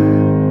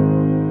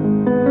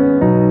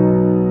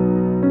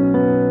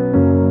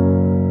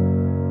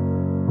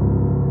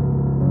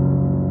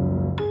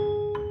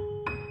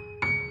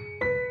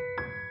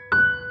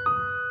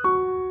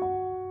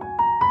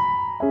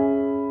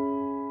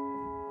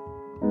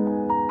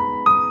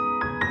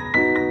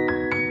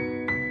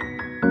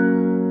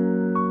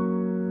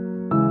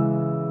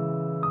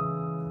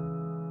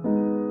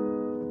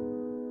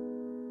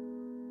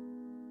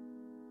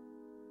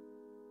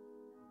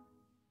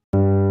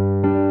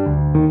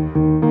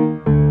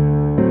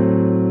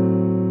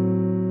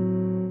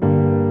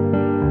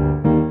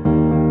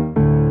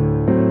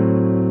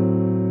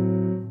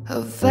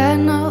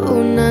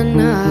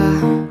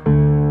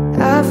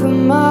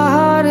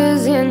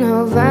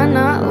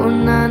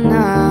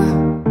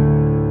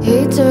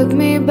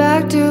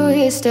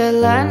 East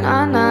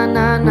Atlanta, na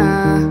na na.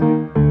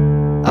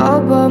 Oh,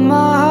 but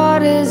my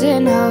heart is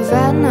in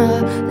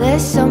Havana.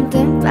 There's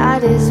something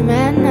about his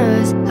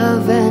manners.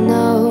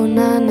 Havana, oh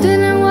na na.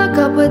 Didn't wake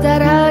up with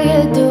that, how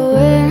you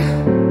doing?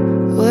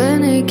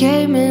 When it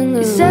came in,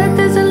 he said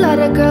there's a lot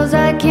of girls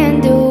I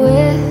can't do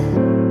it,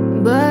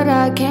 but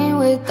I can't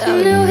without. I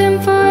knew him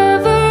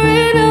forever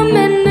in a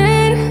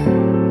minute.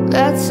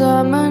 That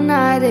summer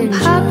night in June.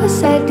 Papa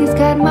said he's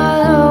got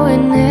my low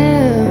in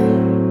him.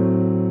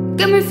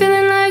 Got me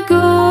feeling like ooh.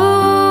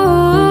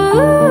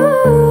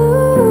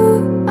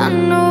 I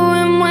knew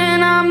him when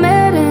I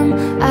met him.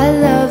 I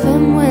love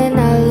him when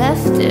I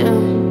left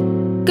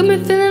him. Got me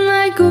feeling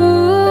like ooh.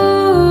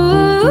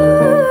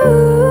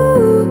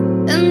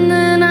 And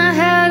then I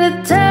had to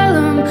tell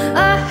him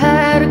I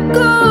had to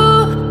go.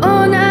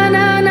 Oh na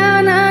na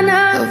na na na.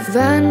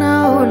 Havana,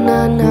 oh na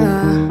na.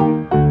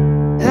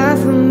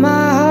 Half of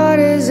my heart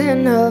is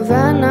in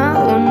Havana,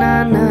 oh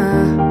na na.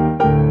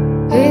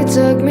 He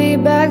took me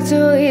back to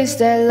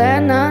East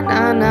Atlanta,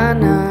 na na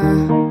na.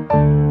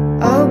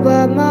 Oh,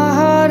 but my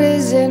heart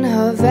is in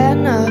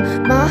Havana.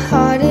 My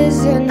heart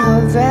is in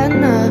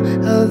Havana,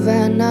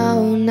 Havana,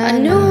 oh na na. I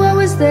knew I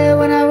was there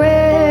when I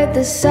read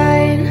the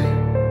sign.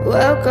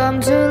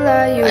 Welcome to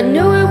life. I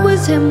knew it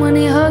was him when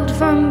he hugged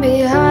from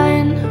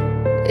behind.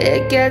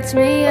 It gets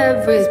me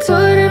every time. It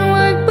wouldn't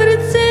work, but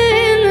it's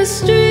in the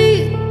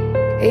street.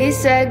 He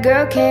said,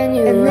 girl, can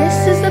you And ride?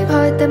 This is the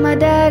part that my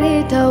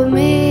daddy told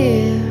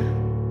me.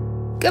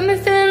 Got me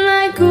feeling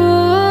like ooh.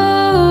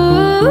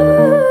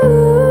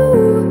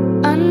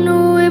 I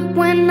knew it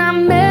when I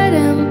met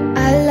him.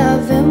 I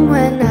love him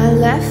when I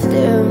left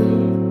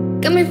him.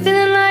 Got me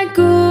feeling like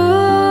ooh.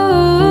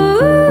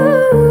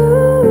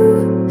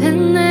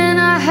 And then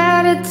I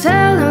had to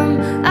tell him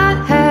I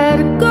had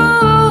to go.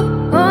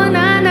 Oh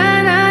na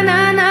na na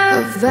na na.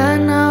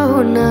 Havana,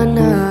 oh na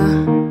na.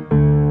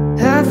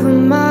 Half of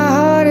my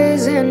heart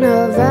is in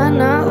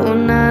Havana, oh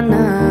na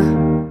na.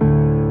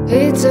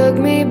 He took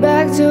me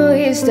back to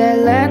East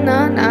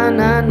Atlanta, na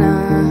na na.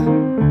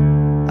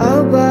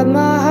 Oh, but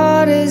my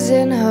heart is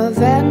in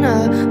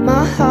Havana.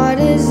 My heart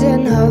is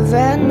in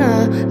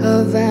Havana,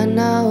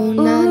 Havana, oh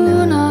na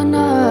na na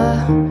na,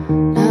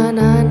 na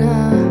na na.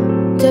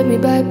 Take me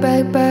back,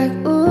 back, back,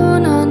 ooh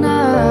na na,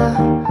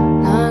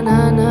 na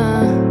na na.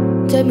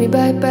 Take me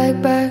back,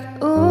 back, back,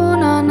 ooh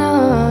na na,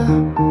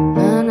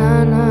 na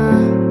na na.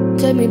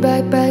 Take me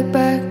back, back,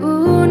 back,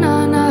 ooh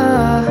na na,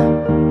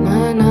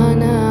 na na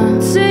na.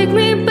 Take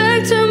me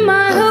back to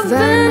my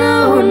Havana,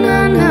 oh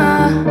na na.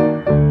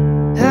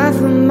 Half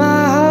of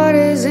my heart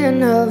is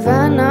in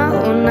Havana,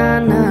 oh na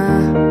na.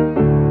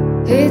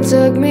 He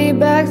took me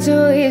back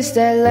to East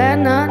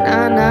Atlanta,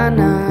 na na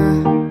na.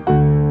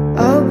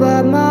 Oh,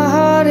 but my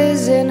heart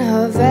is in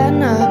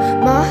Havana.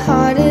 My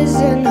heart is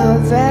in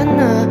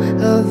Havana,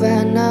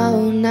 Havana,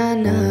 oh na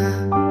na.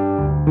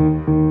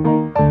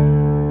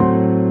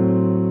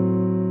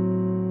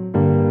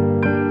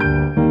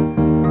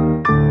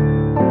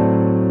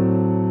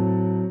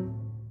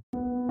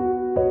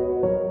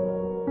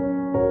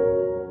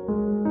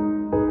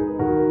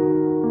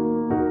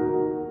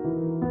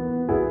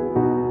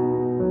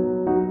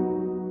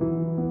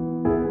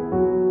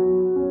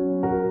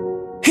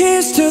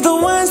 Here's to the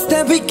ones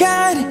that we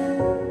got.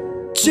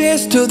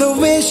 Cheers to the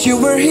wish you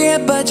were here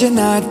but you're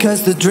not.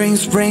 Cause the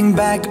drinks bring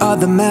back all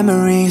the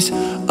memories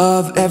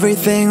of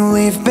everything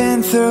we've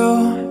been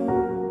through.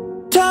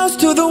 Toast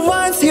to the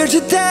ones here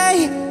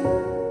today.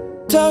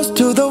 Toast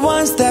to the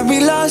ones that we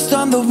lost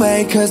on the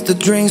way. Cause the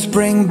drinks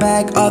bring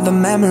back all the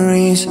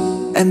memories.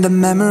 And the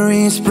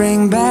memories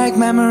bring back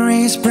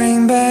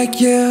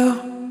you.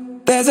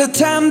 There's a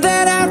time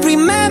that I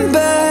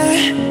remember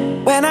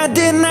when I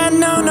did not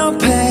know no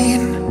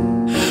pain,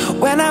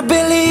 when I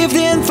believed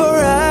in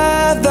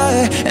forever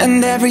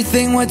and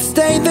everything would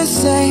stay the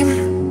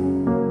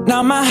same.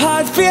 Now my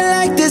heart feels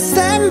like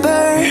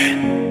December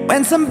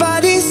when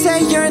somebody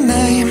say your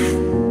name.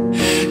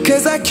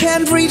 Cause I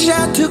can't reach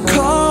out to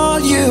call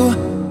you,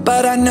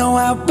 but I know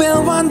I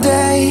will one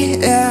day,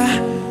 yeah.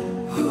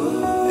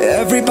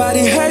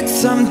 Everybody hurts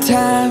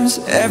sometimes,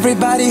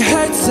 everybody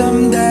hurts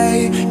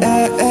someday,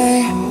 yeah,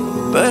 yeah.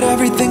 But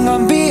everything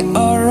gon' be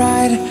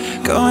alright.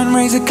 Go and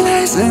raise a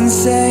glass and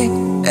say,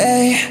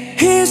 hey.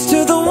 Here's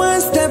to the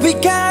ones that we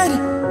got.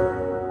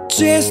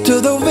 Cheers to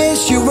the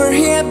wish you were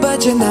here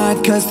but you're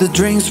not. Cause the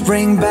drinks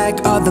bring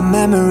back all the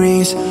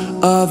memories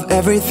of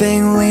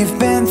everything we've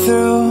been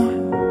through.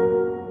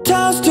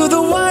 Toast to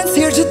the ones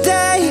here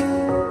today.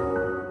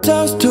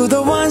 Toast to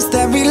the ones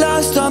that we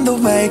lost on the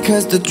way.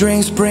 Cause the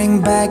drinks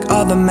bring back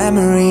all the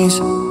memories.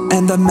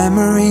 And the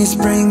memories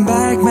bring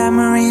back you.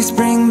 Memories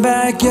bring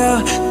back you.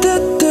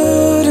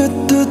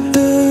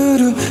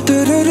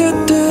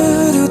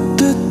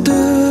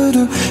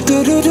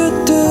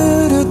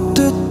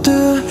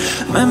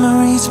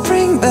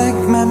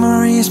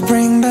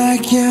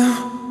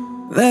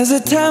 There's a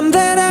time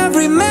that I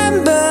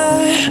remember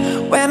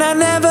when I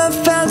never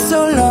felt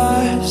so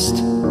lost,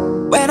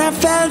 when I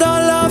felt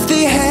all of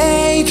the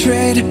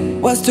hatred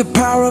was too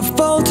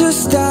powerful to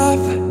stop.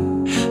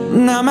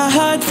 Now my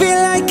heart feel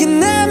like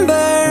an ember,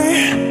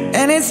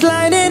 and it's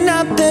lighting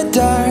up the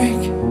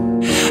dark.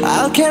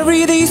 I'll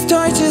carry these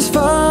torches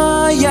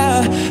for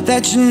ya,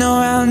 that you know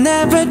I'll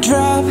never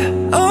drop.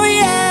 Oh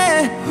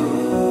yeah.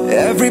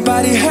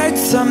 Everybody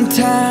hurts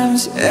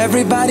sometimes,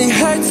 everybody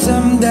hurts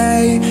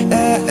someday,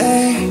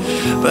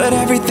 but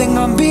everything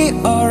gon' be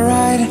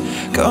alright.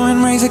 Go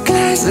and raise a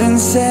glass and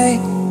say,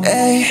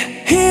 hey.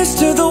 Here's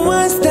to the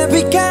ones that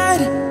we got.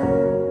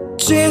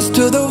 Cheers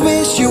to the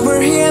wish you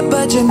were here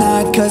but you're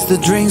not. Cause the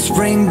drinks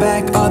bring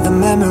back all the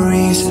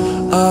memories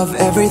of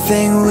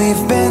everything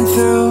we've been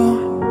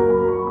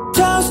through.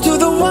 Toast to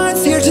the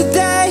ones here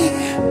today.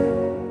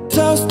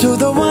 Toast to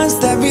the ones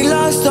that we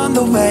lost on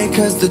the way.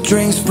 Cause the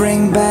drinks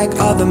bring back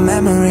all the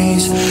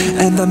memories,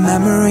 and the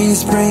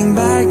memories bring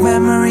back you.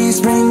 Memories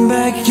bring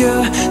back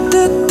you.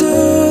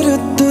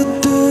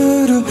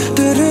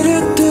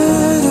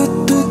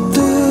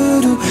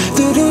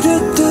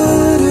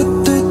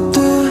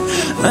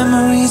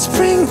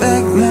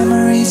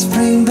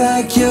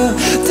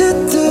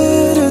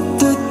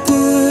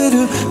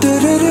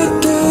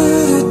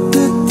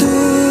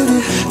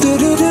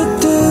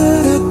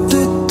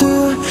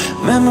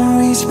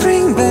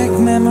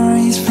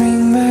 Memories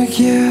bring back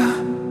you.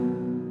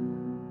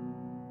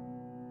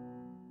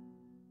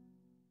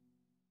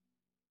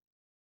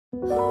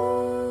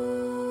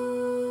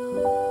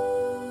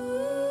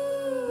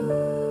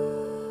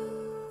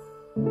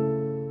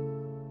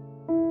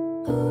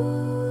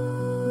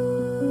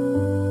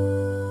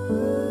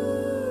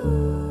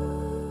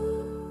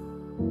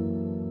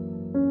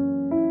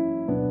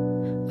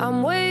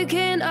 I'm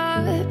waking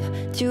up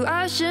to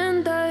ash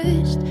and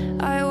dust.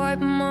 I wipe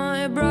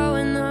my brow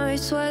and I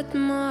sweat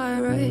my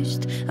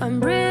wrist. I'm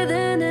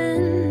breathing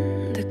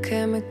in the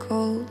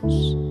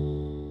chemicals.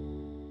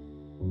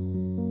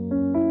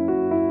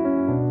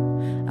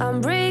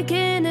 I'm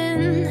breaking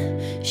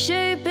in,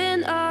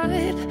 shaping up,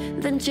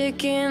 then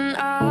checking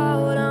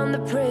out on the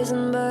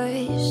prison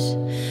bus.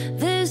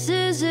 This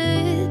is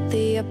it,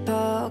 the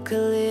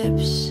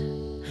apocalypse.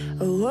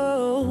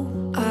 Oh,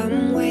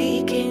 I'm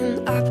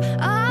waking up.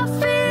 I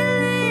feel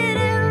it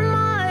in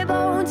my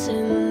bones,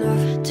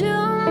 enough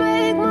to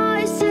make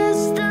my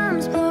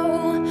systems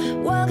blow.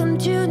 Welcome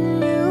to the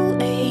new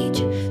age,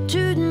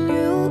 to the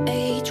new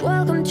age.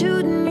 Welcome to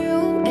the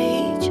new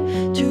age,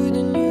 to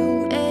the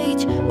new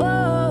age.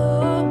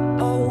 Whoa,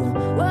 oh,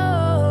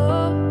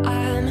 whoa,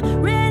 I'm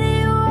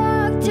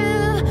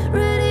radioactive,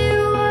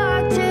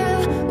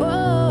 radioactive.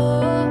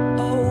 Whoa,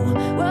 oh,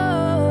 whoa,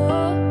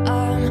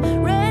 I'm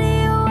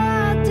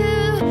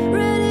radioactive,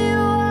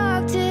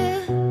 radioactive.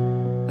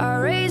 I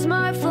raise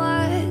my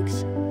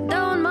flags,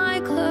 down my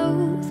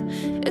clothes.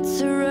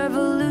 It's a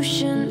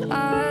revolution,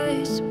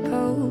 I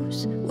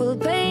suppose. We'll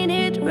paint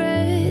it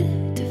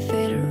red to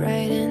fit it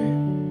right in.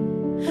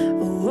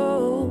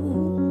 Whoa.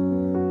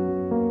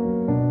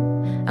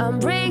 I'm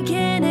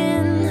breaking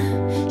in,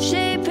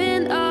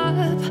 shaping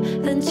up,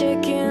 then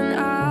checking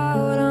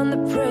out on the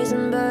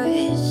prison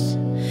bus.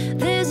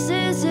 This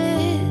is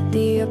it,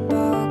 the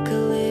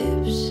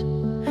apocalypse.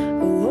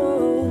 Whoa.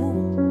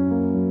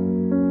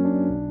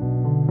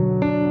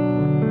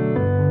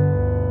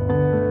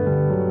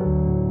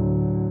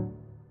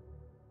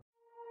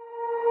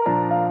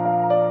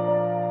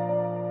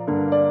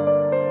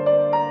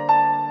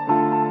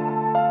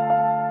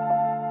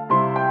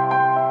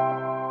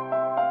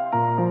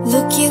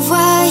 Look at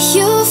what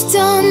you've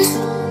done,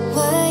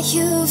 what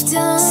you've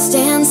done.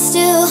 Stand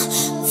still,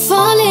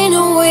 falling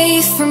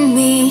away from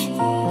me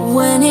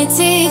when it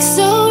takes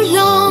so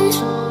long.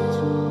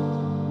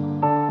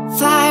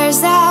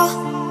 Fire's out,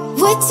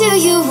 what do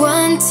you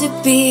want to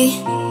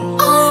be?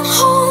 I'm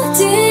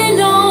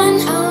holding on,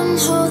 I'm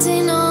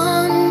holding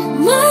on.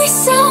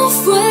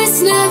 Myself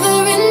was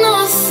never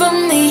enough for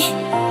me.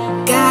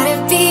 Gotta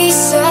be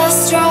so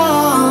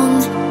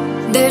strong.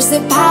 There's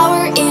the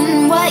power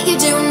in what you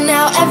do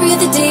now. Every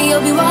other day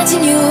I'll be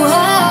watching you.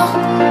 Oh,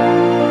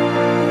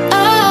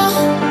 oh,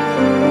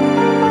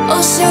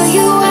 I'll show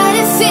you what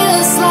it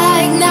feels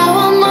like. Now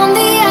I'm on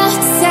the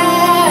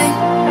outside.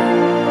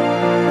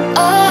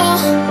 Oh,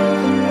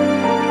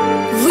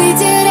 we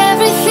did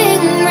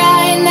everything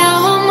right. Now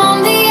I'm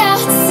on the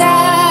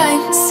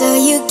outside. So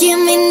you give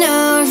me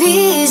no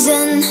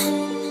reason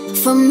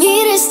for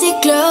me to stay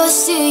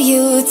close to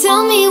you.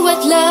 Tell me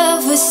what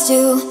love was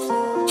to.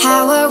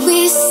 How are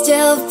we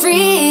still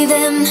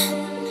breathing?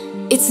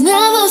 It's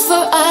never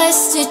for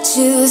us to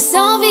choose.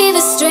 I'll be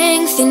the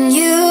strength in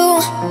you.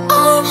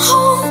 I'm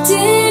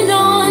holding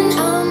on,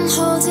 I'm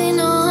holding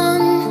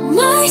on.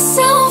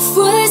 Myself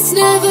was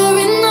never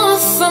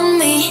enough for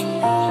me.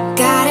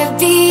 Gotta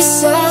be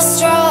so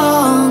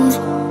strong.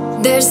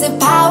 There's the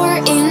power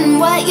in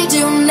what you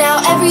do now.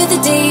 Every other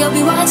day I'll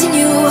be watching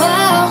you.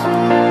 Oh,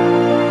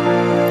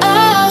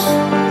 oh,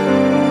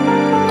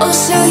 I'll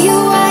show you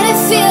what it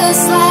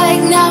feels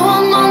like. Now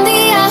I'm on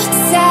the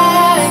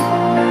outside.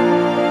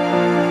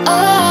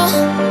 Oh,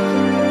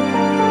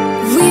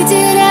 we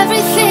did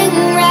everything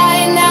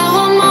right. Now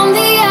I'm on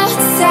the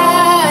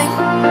outside.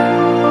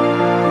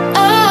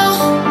 Oh,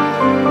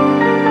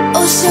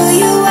 I'll show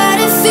you what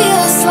it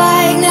feels like.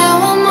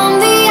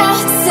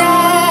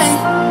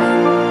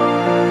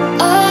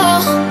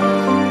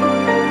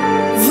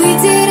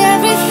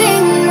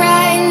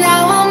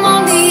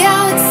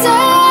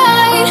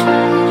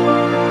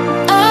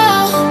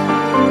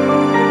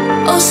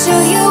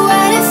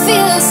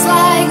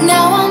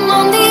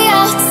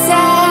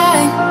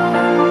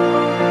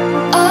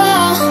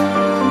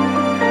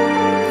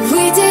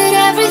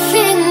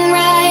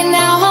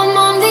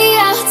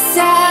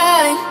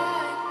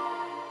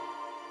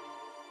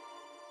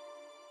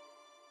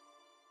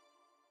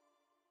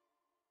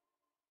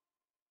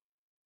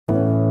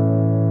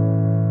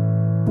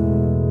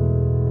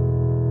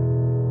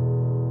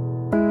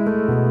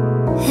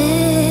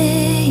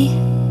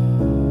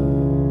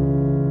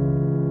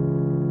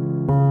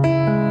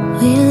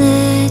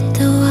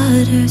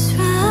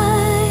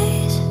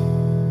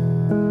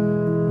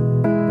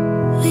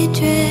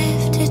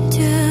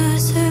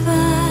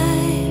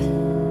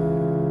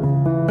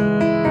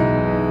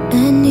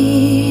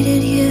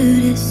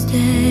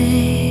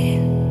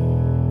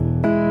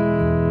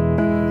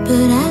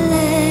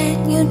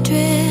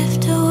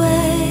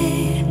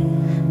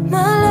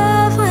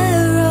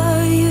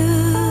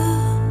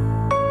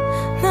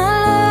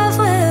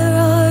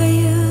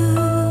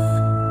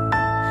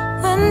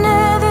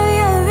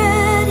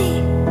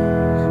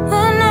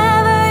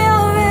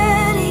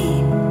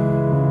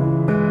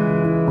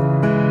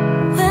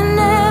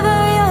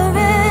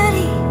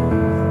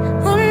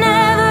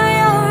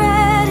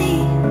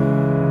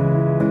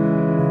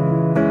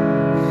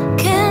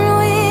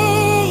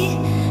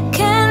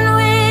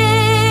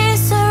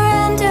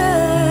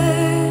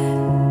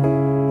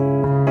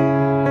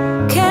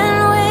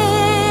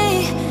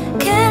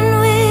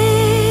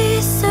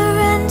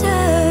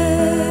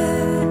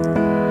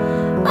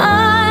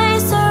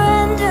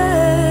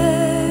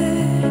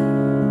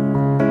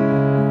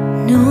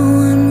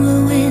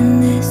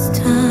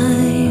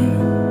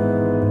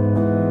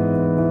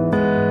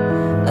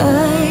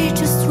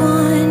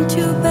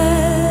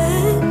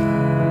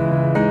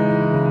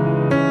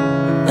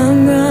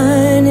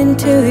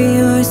 to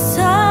your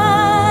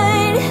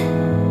side,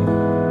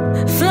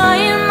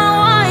 flying my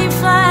white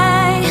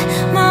flag,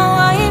 my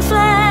white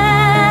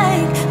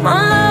flag. My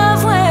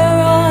love, where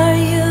are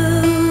you?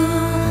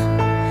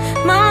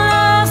 My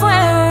love,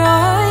 where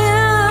are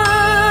you?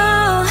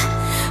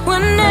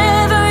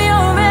 Whenever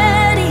you're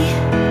ready,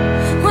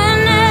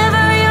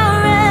 whenever you're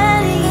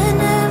ready,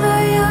 whenever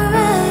you're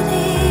ready,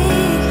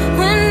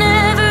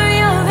 whenever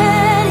you're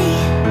ready,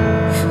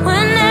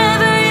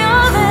 whenever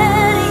you're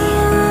ready.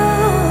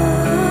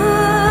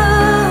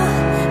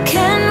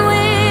 Can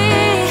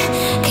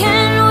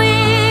we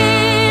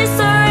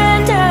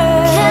surrender?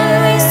 Can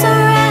we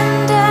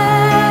surrender?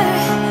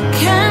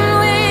 Can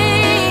we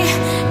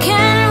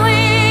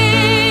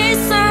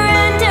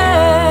surrender?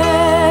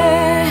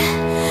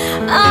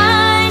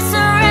 I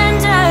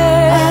surrender.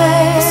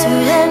 I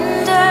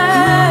surrender.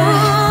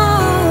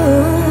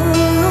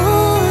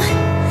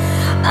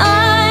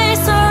 I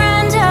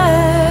surrender.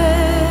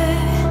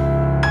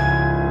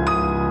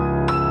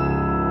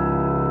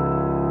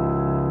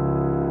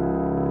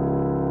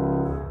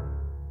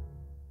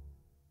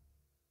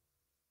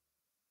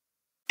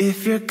 If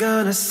you're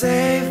gonna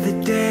save the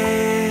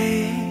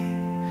day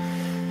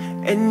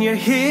and you're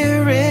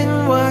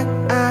hearing what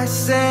I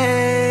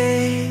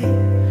say,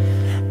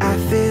 I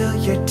feel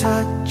your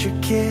touch, your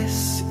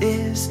kiss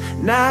is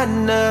not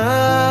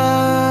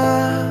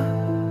enough.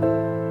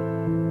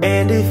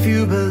 And if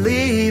you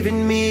believe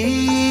in me,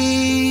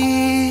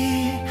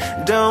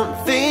 don't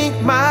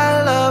think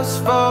my love's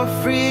for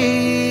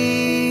free.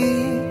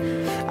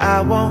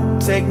 I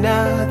won't take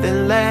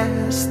nothing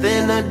less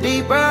than a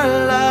deeper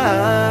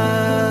love.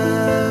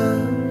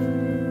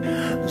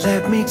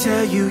 Let me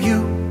tell you,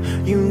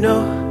 you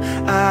know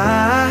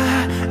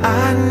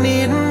I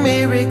need a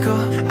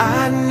miracle.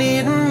 I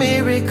need a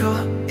miracle.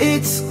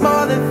 It's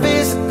more than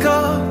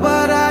physical,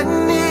 what I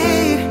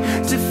need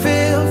to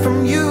feel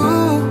from you.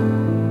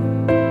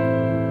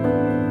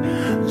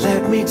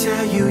 Let me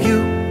tell you,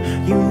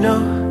 you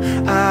know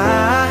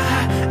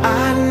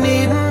I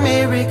need a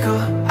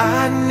miracle.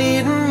 I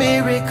need a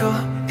miracle.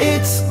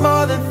 It's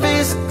more than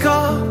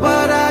physical,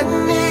 what I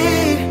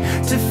need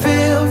to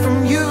feel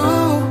from you.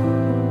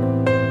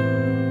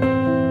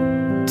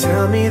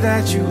 Tell me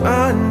that you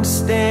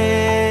understand,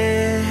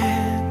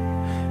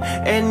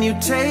 and you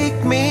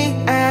take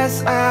me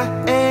as I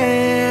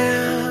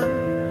am.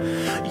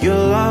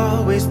 You'll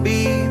always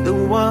be the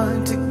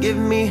one to give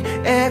me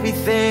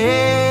everything.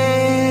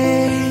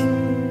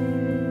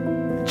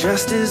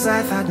 Just as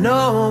I thought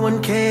no one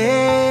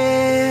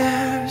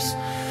cares,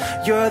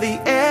 you're the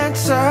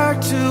answer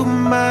to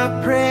my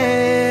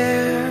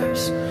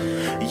prayers.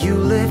 You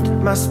lift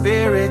my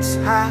spirits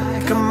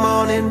high, come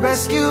on and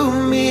rescue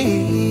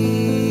me.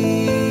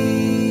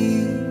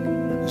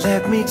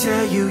 Let me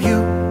tell you,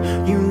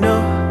 you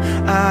know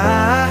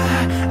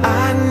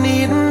I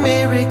need a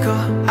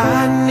miracle.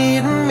 I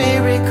need a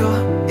miracle.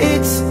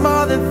 It's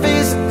more than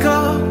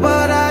physical,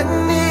 what I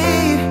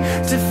need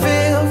to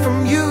feel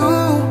from you.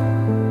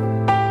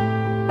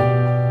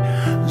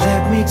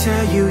 Let me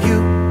tell you,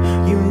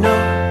 you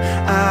know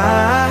I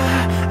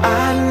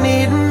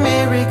need a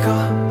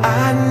miracle.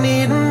 I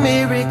need a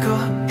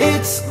miracle.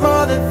 It's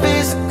more than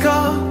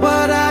physical,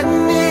 what I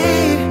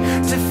need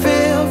to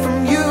feel from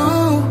you.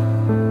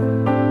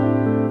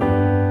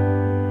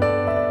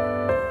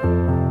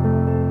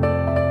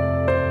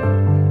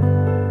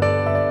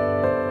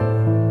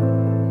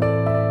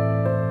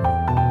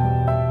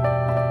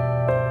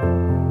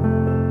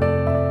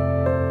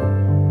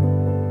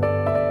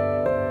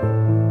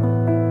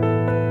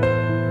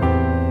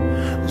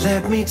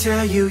 Let me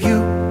tell you,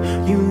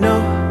 you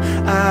know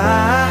I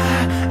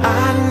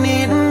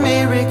need a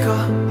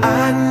miracle.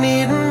 I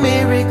need a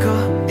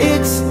miracle.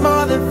 It's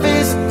more than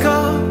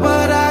physical,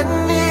 what I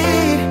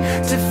need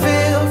to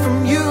feel from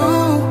you.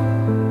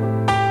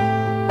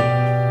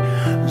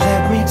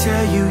 Let me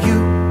tell you,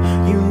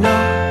 you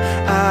know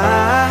I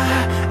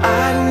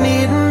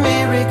need a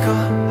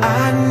miracle.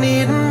 I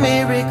need a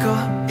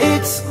miracle.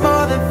 It's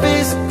more than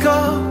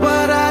physical,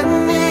 what I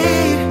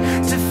need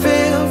to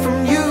feel from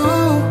you.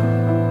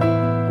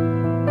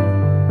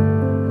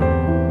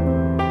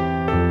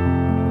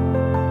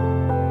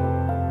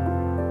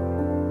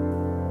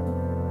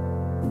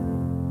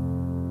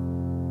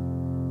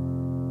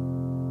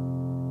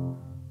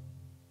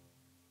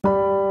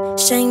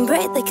 Shine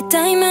bright like a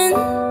diamond.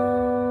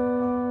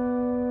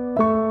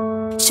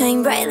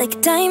 Shine bright like a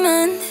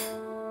diamond.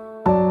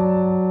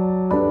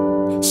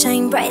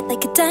 Shine bright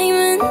like a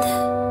diamond.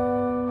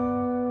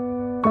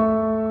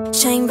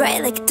 Shine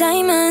bright like a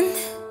diamond.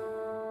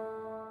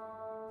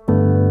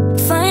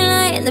 Fine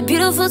light in the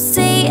beautiful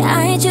sea.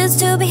 I choose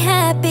to be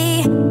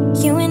happy.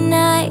 You and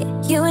I,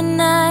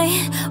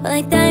 we're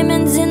like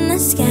diamonds in the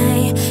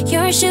sky.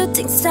 You're a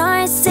shooting star,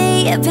 I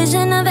see a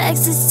vision of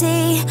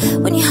ecstasy.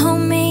 When you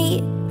hold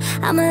me,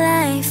 I'm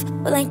alive.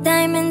 We're like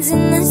diamonds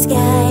in the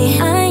sky.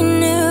 I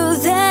knew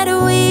that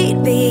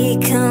we'd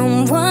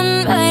become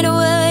one right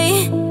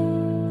away.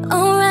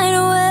 Oh, right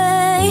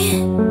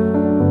away.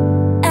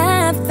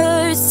 At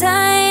first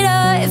sight,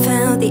 I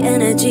found the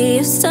energy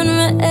of sun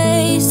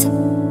rays.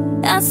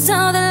 That's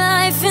all the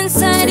life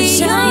inside of you.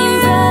 Shine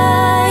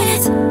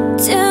bright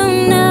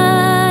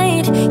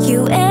tonight,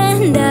 you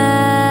and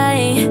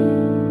I.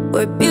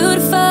 We're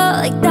beautiful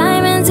like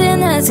diamonds in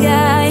the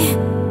sky.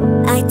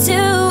 I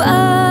do,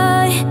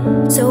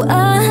 so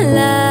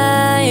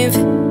alive.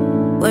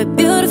 We're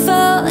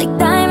beautiful like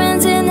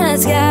diamonds in the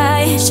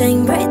sky.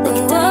 Shine bright like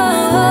a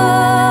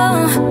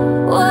diamond.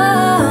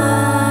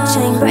 Whoa.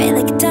 Shine bright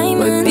like a diamond.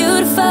 We're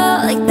beautiful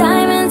like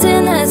diamonds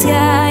in the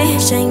sky.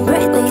 Shine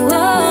bright like a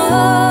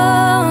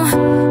diamond.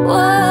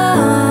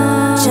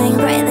 Whoa. Shine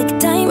bright like a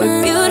diamond.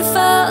 We're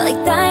beautiful like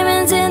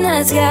diamonds in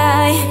the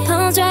sky.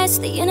 Palms rise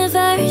to the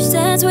universe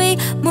as we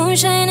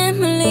moonshine and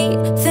Emily.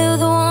 Feel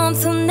the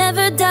warmth, we'll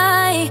never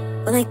die.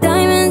 We're like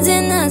diamonds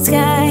in the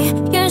sky.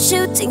 You're a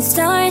shooting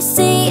star,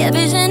 see a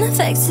vision of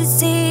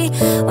ecstasy.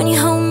 When you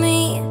hold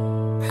me,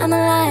 I'm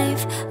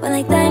alive. We're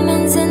like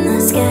diamonds in the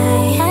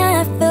sky.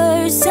 At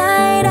first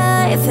sight,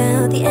 I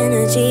felt the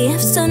energy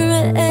of sun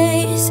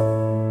rays.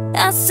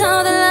 That's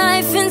all the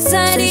life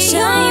inside of you.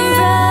 Shine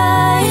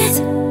bright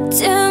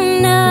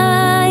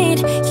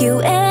tonight,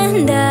 you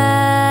and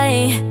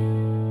I.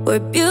 We're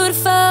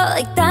beautiful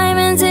like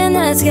diamonds in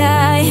the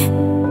sky.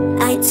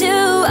 I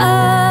do,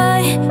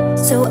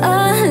 so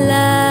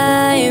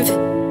alive.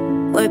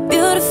 We're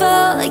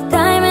beautiful like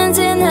diamonds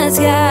in the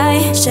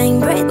sky. Shine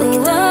bright like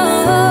a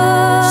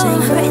diamond.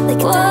 Shine bright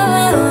like a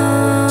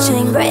diamond.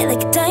 Shine bright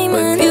like a diamond.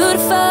 We're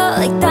beautiful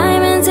like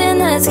diamonds in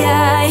the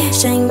sky.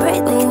 Shine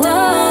bright like a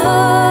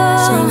diamond.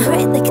 Shine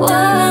bright like a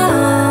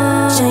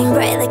diamond. Shine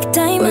bright like a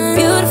diamond. We're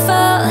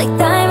beautiful like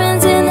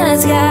diamonds in the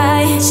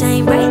sky.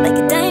 Shine bright like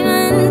a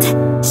diamond.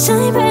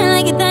 Shine bright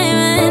like a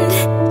diamond.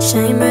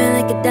 Shine bright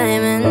like a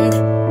diamond.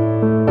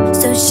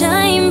 So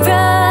shine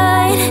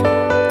bright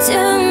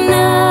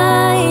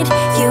tonight,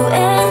 you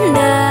and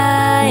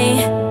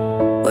I.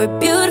 We're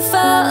beautiful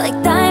like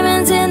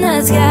diamonds in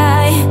the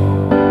sky.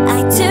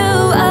 I do,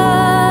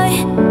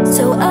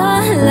 so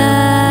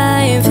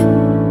alive.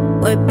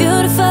 We're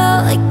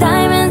beautiful like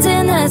diamonds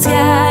in the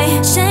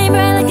sky. Shine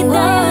bright like a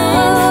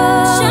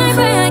diamond. Shine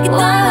bright like a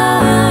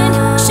diamond.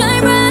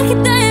 Shine bright like a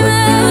diamond.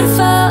 We're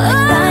beautiful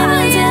like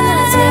diamonds in the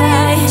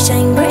sky.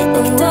 Shine bright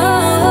like a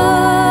diamond.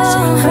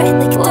 Shine bright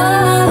like a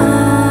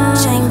diamond.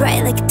 Shine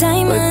bright like a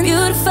diamond. We're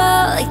beautiful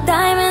like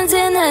diamonds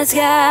in the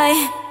sky.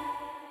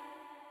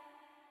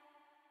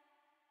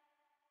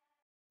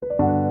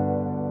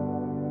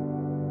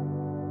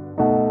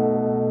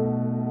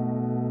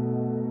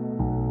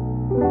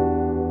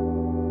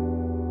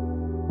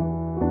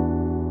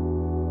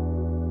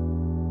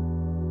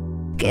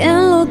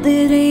 ¿Quién lo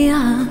diría?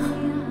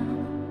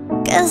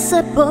 Que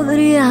se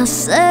podría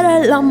hacer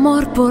el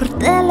amor por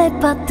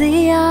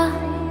telepatía.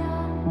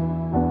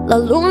 La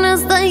luna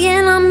está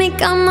llena, mi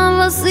cama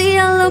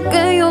vacía, lo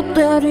que yo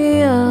te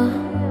haría.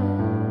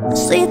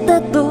 Si te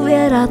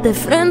tuviera de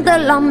frente,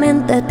 la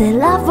mente te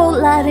la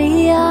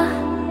volaría.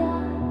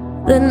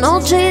 De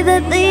noche y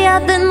de día,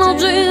 de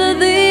noche y de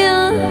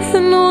día. You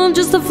know I'm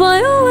just a fly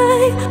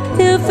away.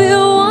 If you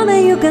want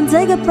it, you can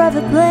take a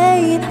private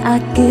plane. A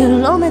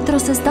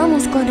kilómetros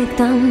estamos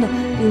conectando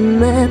y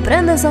me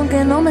prendes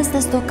aunque no me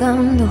estés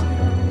tocando.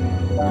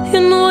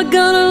 You know I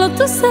got a lot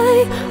to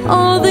say.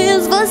 All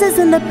these voices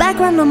in the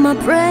background of my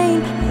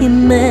brain. Y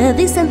me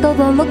dicen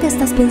todo lo que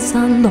estás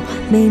pensando.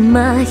 Me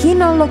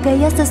imagino lo que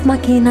ya estás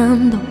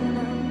maquinando.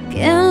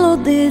 ¿Quién lo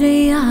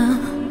diría?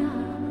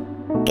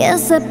 Que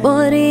se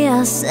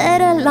podría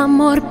hacer el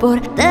amor por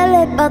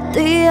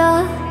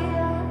telepatía.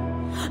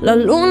 La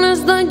luna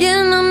está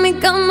llena, mi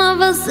cama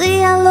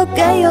vacía, lo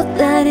que yo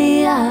te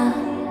haría.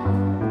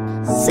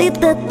 Si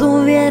te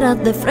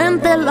tuvieras de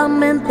frente, la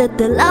mente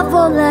te la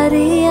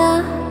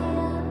volaría.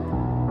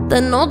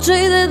 De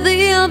noche y de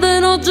día,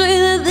 de noche y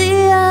de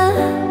día.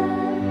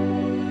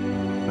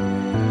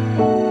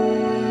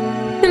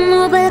 You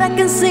know that I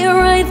can see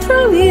right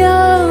through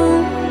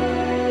you.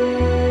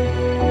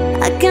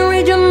 I can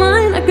read your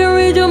mind, I can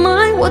read your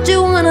mind. What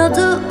you wanna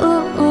do?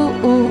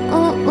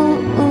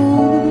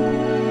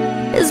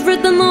 It's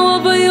written all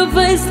over your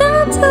face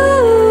now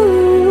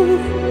too.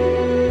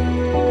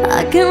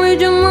 I can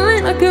read your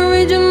mind, I can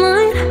read your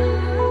mind.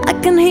 I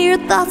can hear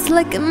your thoughts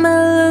like a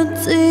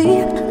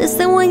melody.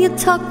 Listen when you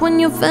talk when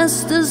you're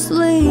fast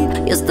asleep.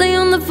 You stay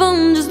on the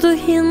phone just to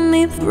hear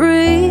me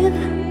breathe.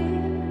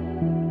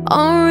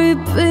 On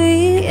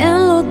repeat,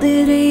 ¿quién lo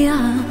diría?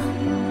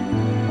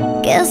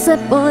 Que se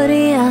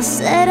podría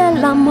hacer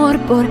el amor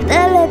por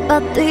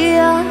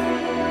telepatía.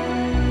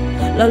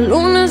 La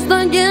luna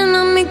está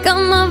llena, mi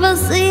cama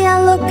vacía,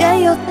 lo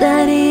que yo te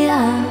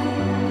haría.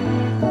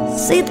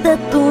 Si te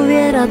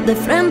tuvieras de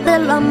frente,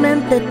 la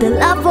mente te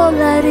la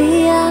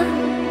volaría.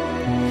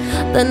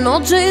 De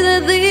noche y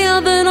de día,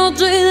 de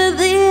noche y de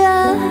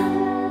día.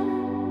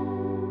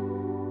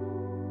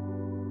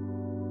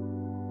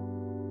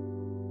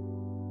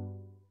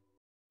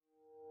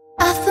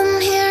 I've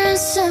been hearing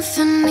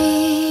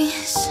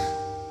symphonies.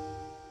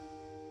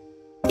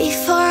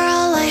 Before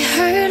all I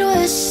heard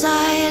was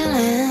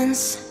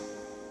silence.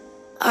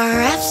 A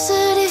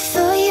rhapsody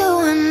for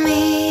you and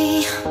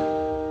me.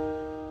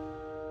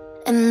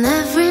 And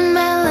every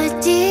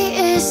melody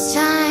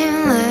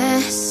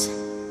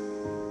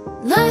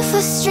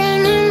was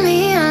stringing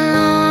me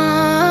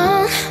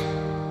along.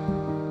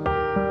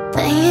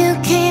 Then you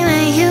came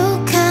and you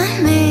cut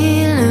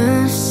me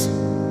loose.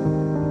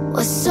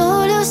 Was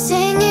solo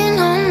singing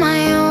on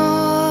my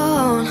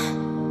own.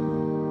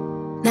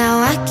 Now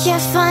I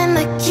can't find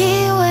the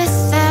key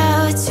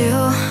without you.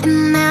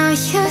 And now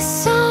your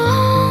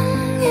song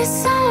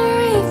is on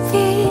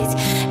repeat,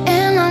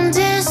 and I'm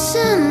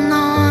dancing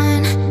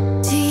on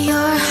to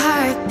your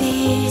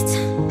heartbeat.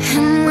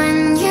 And when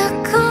you're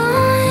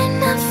gone,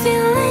 I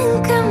feel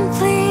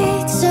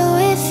incomplete. So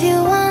if you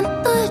want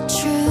the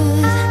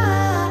truth,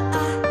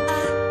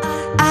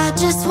 I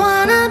just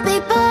wanna be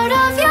part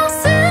of your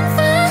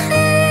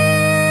symphony.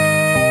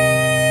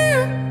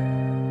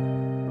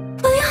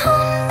 Will you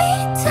hold me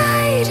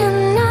tight and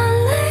not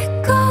let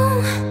go?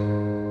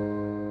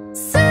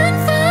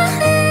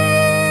 Symphony,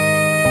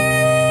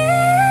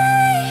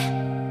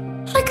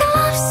 like a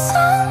love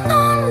song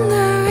on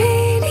the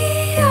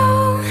radio.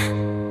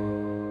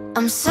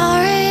 I'm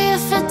sorry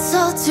if it's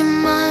all too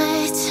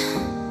much.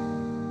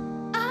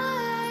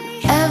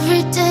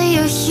 Every day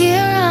you're here